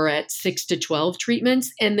looking more at 6 to 12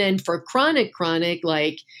 treatments. And then for chronic,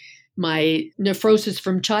 like my nephrosis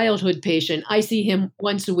from childhood patient, I see him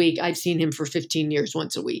once a week. I've seen him for 15 years,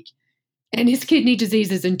 once a week. And his kidney disease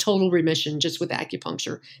is in total remission just with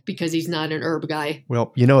acupuncture, because he's not an herb guy.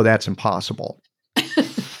 Well, that's impossible.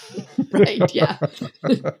 Right, yeah.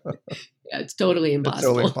 Yeah, it's totally impossible. It's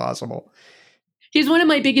totally impossible. He's one of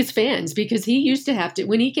my biggest fans, because he used to have to,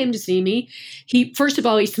 when he came to see me, first of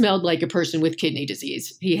all, he smelled like a person with kidney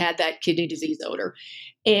disease. He had that kidney disease odor.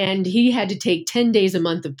 And he had to take 10 days a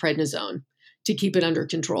month of prednisone to keep it under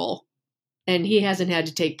control. And he hasn't had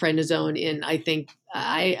to take prednisone in, I think,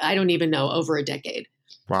 I don't even know, over a decade.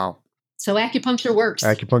 Wow. So acupuncture works.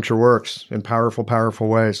 Acupuncture works in powerful, powerful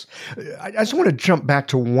ways. I just want to jump back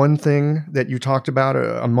to one thing that you talked about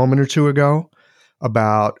a moment or two ago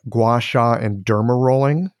about gua sha and derma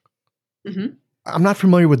rolling. Mm-hmm. I'm not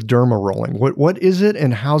familiar with derma rolling. What is it,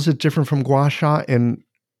 and how's it different from gua sha? And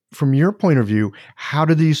from your point of view, how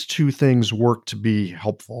do these two things work to be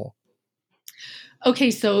helpful?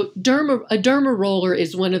 Okay, so a derma roller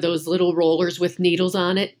is one of those little rollers with needles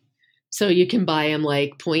on it. So you can buy them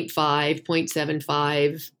like 0.5,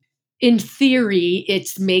 0.75. In theory,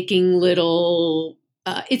 it's making little,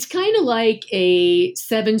 it's kind of like a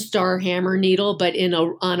 7-star hammer needle, but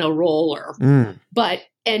on a roller.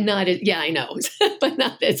 And not as, yeah, I know, but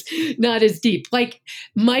not as deep. Like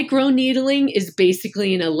micro needling is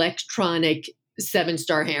basically an electronic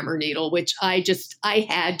 7-star hammer needle, which I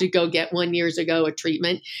had to go get one years ago, a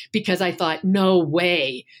treatment, because I thought, no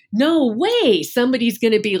way, somebody's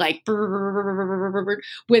going to be like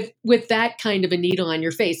with that kind of a needle on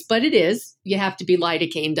your face. But it is, you have to be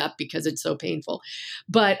lidocained up because it's so painful.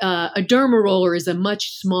 But a derma roller is a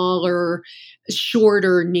much smaller,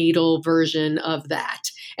 shorter needle version of that.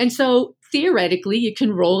 And so theoretically, you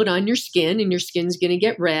can roll it on your skin and your skin's going to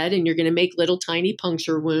get red and you're going to make little tiny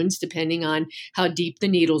puncture wounds depending on how deep the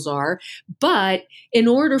needles are. But in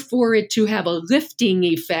order for it to have a lifting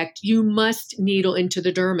effect, you must needle into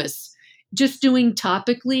the dermis. Just doing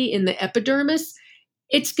topically in the epidermis,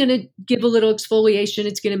 it's going to give a little exfoliation.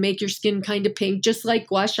 It's going to make your skin kind of pink, just like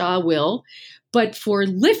gua sha will. But for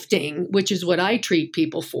lifting, which is what I treat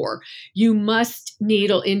people for, you must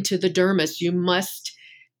needle into the dermis. You must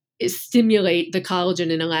stimulate the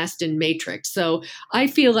collagen and elastin matrix. So I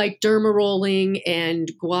feel like derma rolling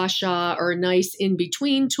and gua sha are nice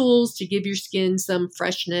in-between tools to give your skin some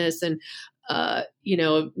freshness. And,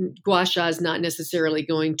 gua sha is not necessarily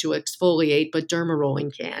going to exfoliate, but derma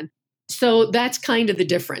rolling can. So that's kind of the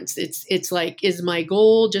difference. It's like, is my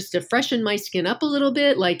goal just to freshen my skin up a little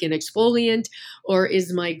bit like an exfoliant, or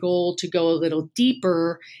is my goal to go a little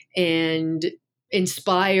deeper and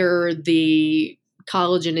inspire the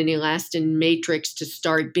collagen and elastin matrix to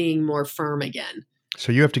start being more firm again?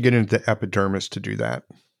 So you have to get into the epidermis to do that.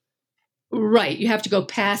 Right. You have to go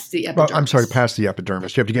past the epidermis. Well, I'm sorry, past the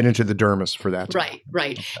epidermis. You have to get into the dermis for that. Right.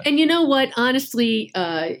 Okay. And you know what? Honestly,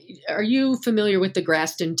 are you familiar with the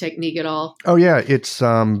Graston technique at all? Oh, yeah. It's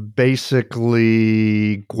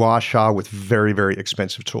basically gua sha with very, very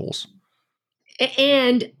expensive tools.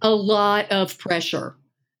 And a lot of pressure.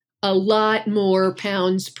 A lot more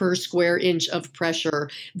pounds per square inch of pressure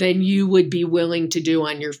than you would be willing to do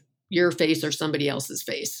on your face or somebody else's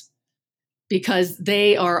face, because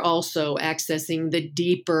they are also accessing the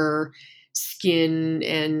deeper skin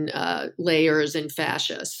and layers and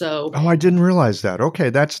fascia. So, I didn't realize that.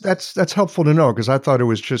 Okay, that's helpful to know, because I thought it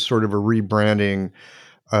was just sort of a rebranding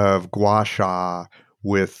of gua sha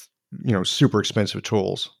with super expensive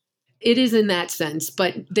tools. It is in that sense,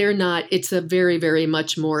 but they're not. It's a very, very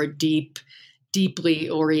much more deeply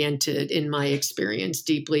oriented, in my experience,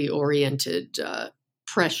 deeply oriented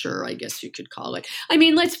pressure, I guess you could call it. I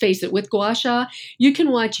mean, let's face it, with gua sha, you can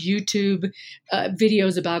watch YouTube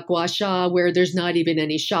videos about gua sha where there's not even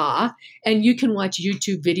any sha, and you can watch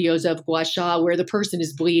YouTube videos of gua sha where the person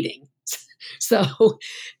is bleeding. So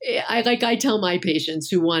I tell my patients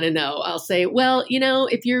who want to know, I'll say, well,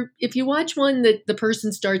 if you watch one that the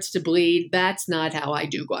person starts to bleed, that's not how I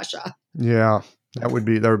do gua sha. Yeah, that would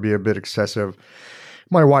be a bit excessive.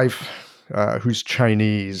 My wife, who's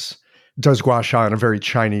Chinese, does gua sha in a very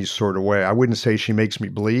Chinese sort of way. I wouldn't say she makes me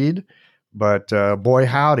bleed, but boy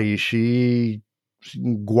howdy, she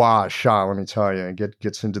gua sha, let me tell you,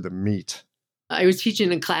 gets into the meat. I was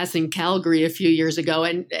teaching a class in Calgary a few years ago,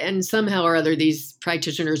 and somehow or other, these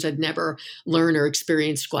practitioners had never learned or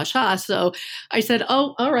experienced gua sha. So I said,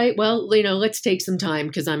 oh, all right, well, let's take some time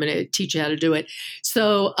because I'm going to teach you how to do it.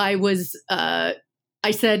 So I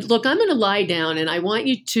said, look, I'm going to lie down and I want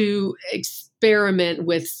you to experiment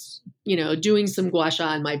with, doing some gua sha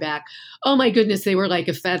on my back. Oh my goodness, they were like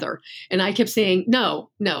a feather. And I kept saying, no,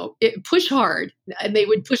 push hard. And they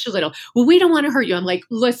would push a little. Well, we don't want to hurt you. I'm like,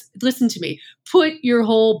 listen to me. Put your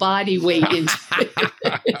whole body weight into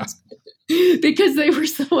it. Because they were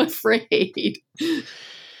so afraid.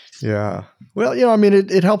 Yeah. Well,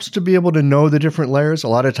 it helps to be able to know the different layers. A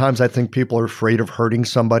lot of times I think people are afraid of hurting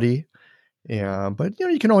somebody. Yeah, but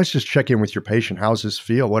you can always just check in with your patient. How's this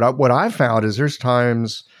feel? What I found is there's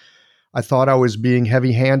times I thought I was being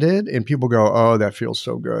heavy-handed, and people go, "Oh, that feels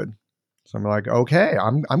so good." So I'm like, "Okay,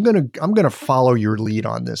 I'm gonna follow your lead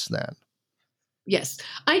on this then." Yes.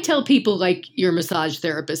 I tell people, like your massage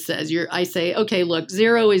therapist says, I say, okay, look,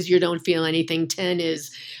 0 is you don't feel anything. 10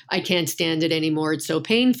 is I can't stand it anymore. It's so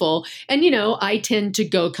painful. And, I tend to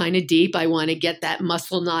go kind of deep. I want to get that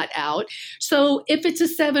muscle knot out. So if it's a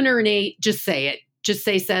 7 or an 8, just say it. Just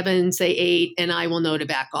say 7, say 8, and I will know to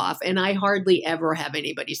back off. And I hardly ever have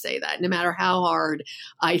anybody say that, no matter how hard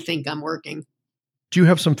I think I'm working. Do you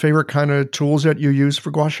have some favorite kind of tools that you use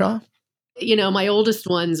for gua sha? My oldest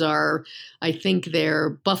ones are, I think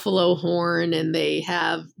they're buffalo horn, and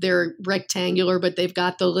they're rectangular, but they've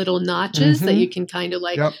got the little notches that you can kind of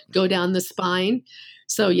go down the spine.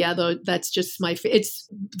 So yeah, that's just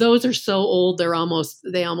those are so old.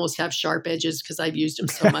 They almost have sharp edges because I've used them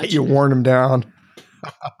so much. You worn them down.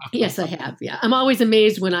 Yes, I have. Yeah. I'm always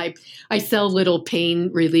amazed when I sell little pain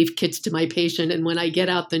relief kits to my patient. And when I get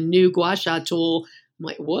out the new gua sha tool, I'm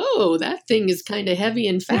like, whoa, that thing is kind of heavy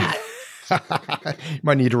and fat. You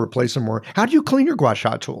might need to replace them more. How do you clean your gua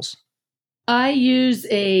sha tools? I use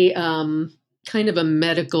a kind of a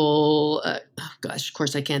medical, of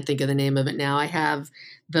course, I can't think of the name of it now. I have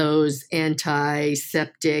those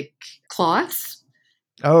antiseptic cloths.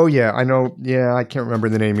 Oh, yeah, I know. Yeah, I can't remember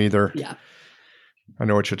the name either. Yeah. I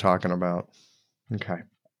know what you're talking about. Okay.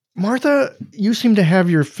 Martha, you seem to have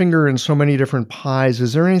your finger in so many different pies.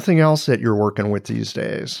 Is there anything else that you're working with these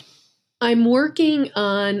days? I'm working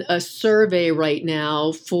on a survey right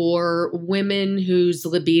now for women whose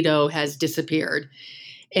libido has disappeared.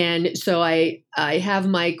 And so I have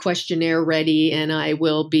my questionnaire ready, and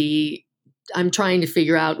I'm trying to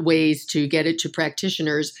figure out ways to get it to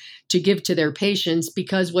practitioners to give to their patients,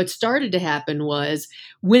 because what started to happen was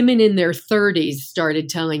women in their 30s started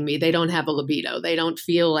telling me they don't have a libido. They don't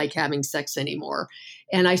feel like having sex anymore.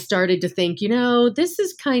 And I started to think, this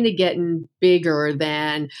is kind of getting bigger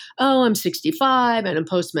than, I'm 65 and I'm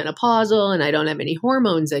postmenopausal and I don't have any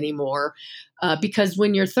hormones anymore. Because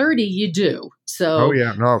when you're 30, you do. So, oh,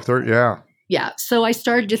 yeah. No, 30, yeah. Yeah. So I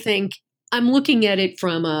started to think, I'm looking at it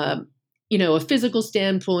from a physical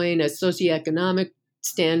standpoint, a socioeconomic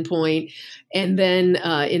standpoint. And then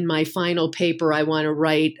in my final paper, I want to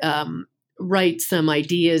write some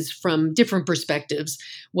ideas from different perspectives.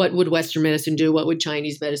 What would Western medicine do? What would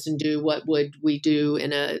Chinese medicine do? What would we do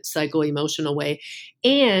in a psycho-emotional way?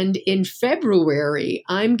 And in February,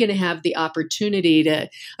 I'm going to have the opportunity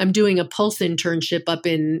I'm doing a Pulse internship up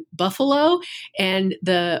in Buffalo, and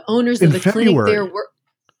the owners of the clinic there were,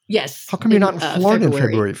 yes. How come you're not in Florida in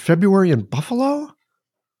February? February in Buffalo?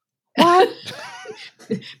 What?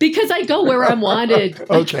 Because I go where I'm wanted.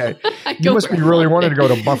 Okay. You must be really wanting to go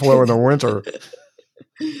to Buffalo in the winter.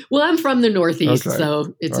 Well, I'm from the Northeast,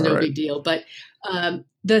 so it's no big deal. But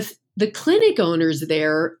the clinic owners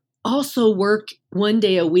there also work one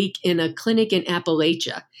day a week in a clinic in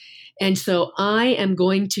Appalachia. And so I am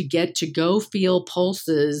going to get to go feel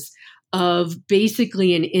pulses of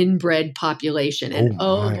basically an inbred population. And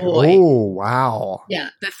oh boy. Oh, wow. Yeah.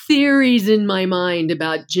 The theories in my mind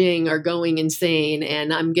about Jing are going insane,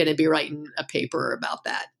 and I'm going to be writing a paper about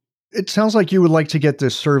that. It sounds like you would like to get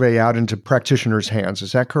this survey out into practitioners' hands.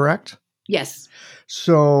 Is that correct? Yes.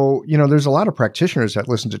 So, there's a lot of practitioners that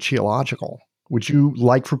listen to Qiological. Would you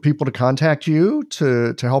like for people to contact you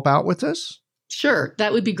to help out with this? Sure.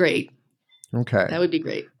 That would be great. Okay. That would be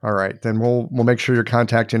great. All right. Then we'll make sure your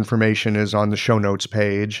contact information is on the show notes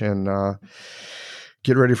page, and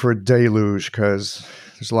get ready for a deluge, because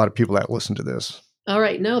there's a lot of people that listen to this. All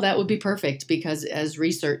right. No, that would be perfect, because as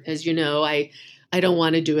research, as you know, I don't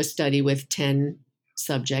want to do a study with 10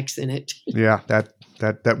 subjects in it. Yeah,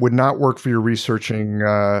 that would not work for your researching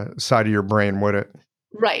side of your brain, would it?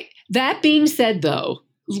 Right. That being said, though,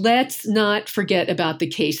 let's not forget about the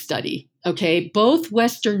case study. Okay, both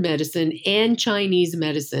Western medicine and Chinese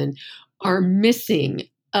medicine are missing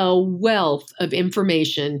a wealth of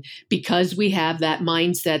information because we have that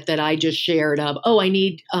mindset that I just shared of, I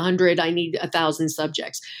need 100, I need 1,000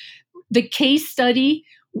 subjects. The case study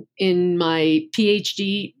in my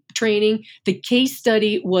PhD training, the case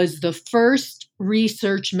study was the first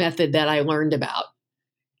research method that I learned about.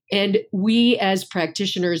 And we as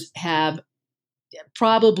practitioners have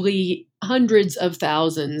probably hundreds of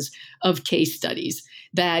thousands of case studies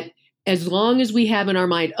that, as long as we have in our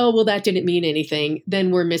mind, that didn't mean anything,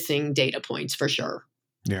 then we're missing data points for sure.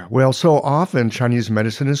 Yeah. Well, so often Chinese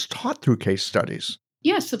medicine is taught through case studies.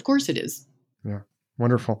 Yes, of course it is. Yeah.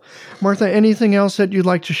 Wonderful. Martha, anything else that you'd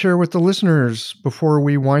like to share with the listeners before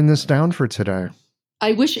we wind this down for today?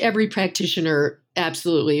 I wish every practitioner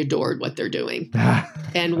absolutely adored what they're doing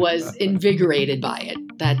and was invigorated by it.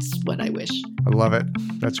 That's what I wish. I love it.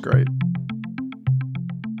 That's great.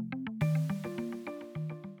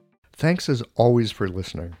 Thanks as always for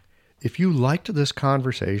listening. If you liked this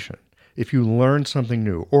conversation, if you learned something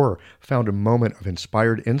new or found a moment of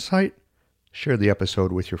inspired insight, share the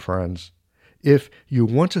episode with your friends. If you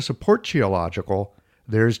want to support Qiological,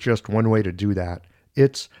 there's just one way to do that.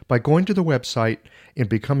 It's by going to the website and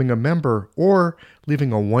becoming a member or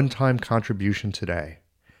leaving a one-time contribution today.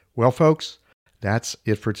 Well, folks, that's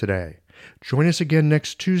it for today. Join us again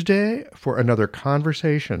next Tuesday for another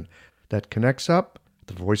conversation that connects up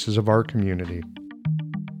the voices of our community.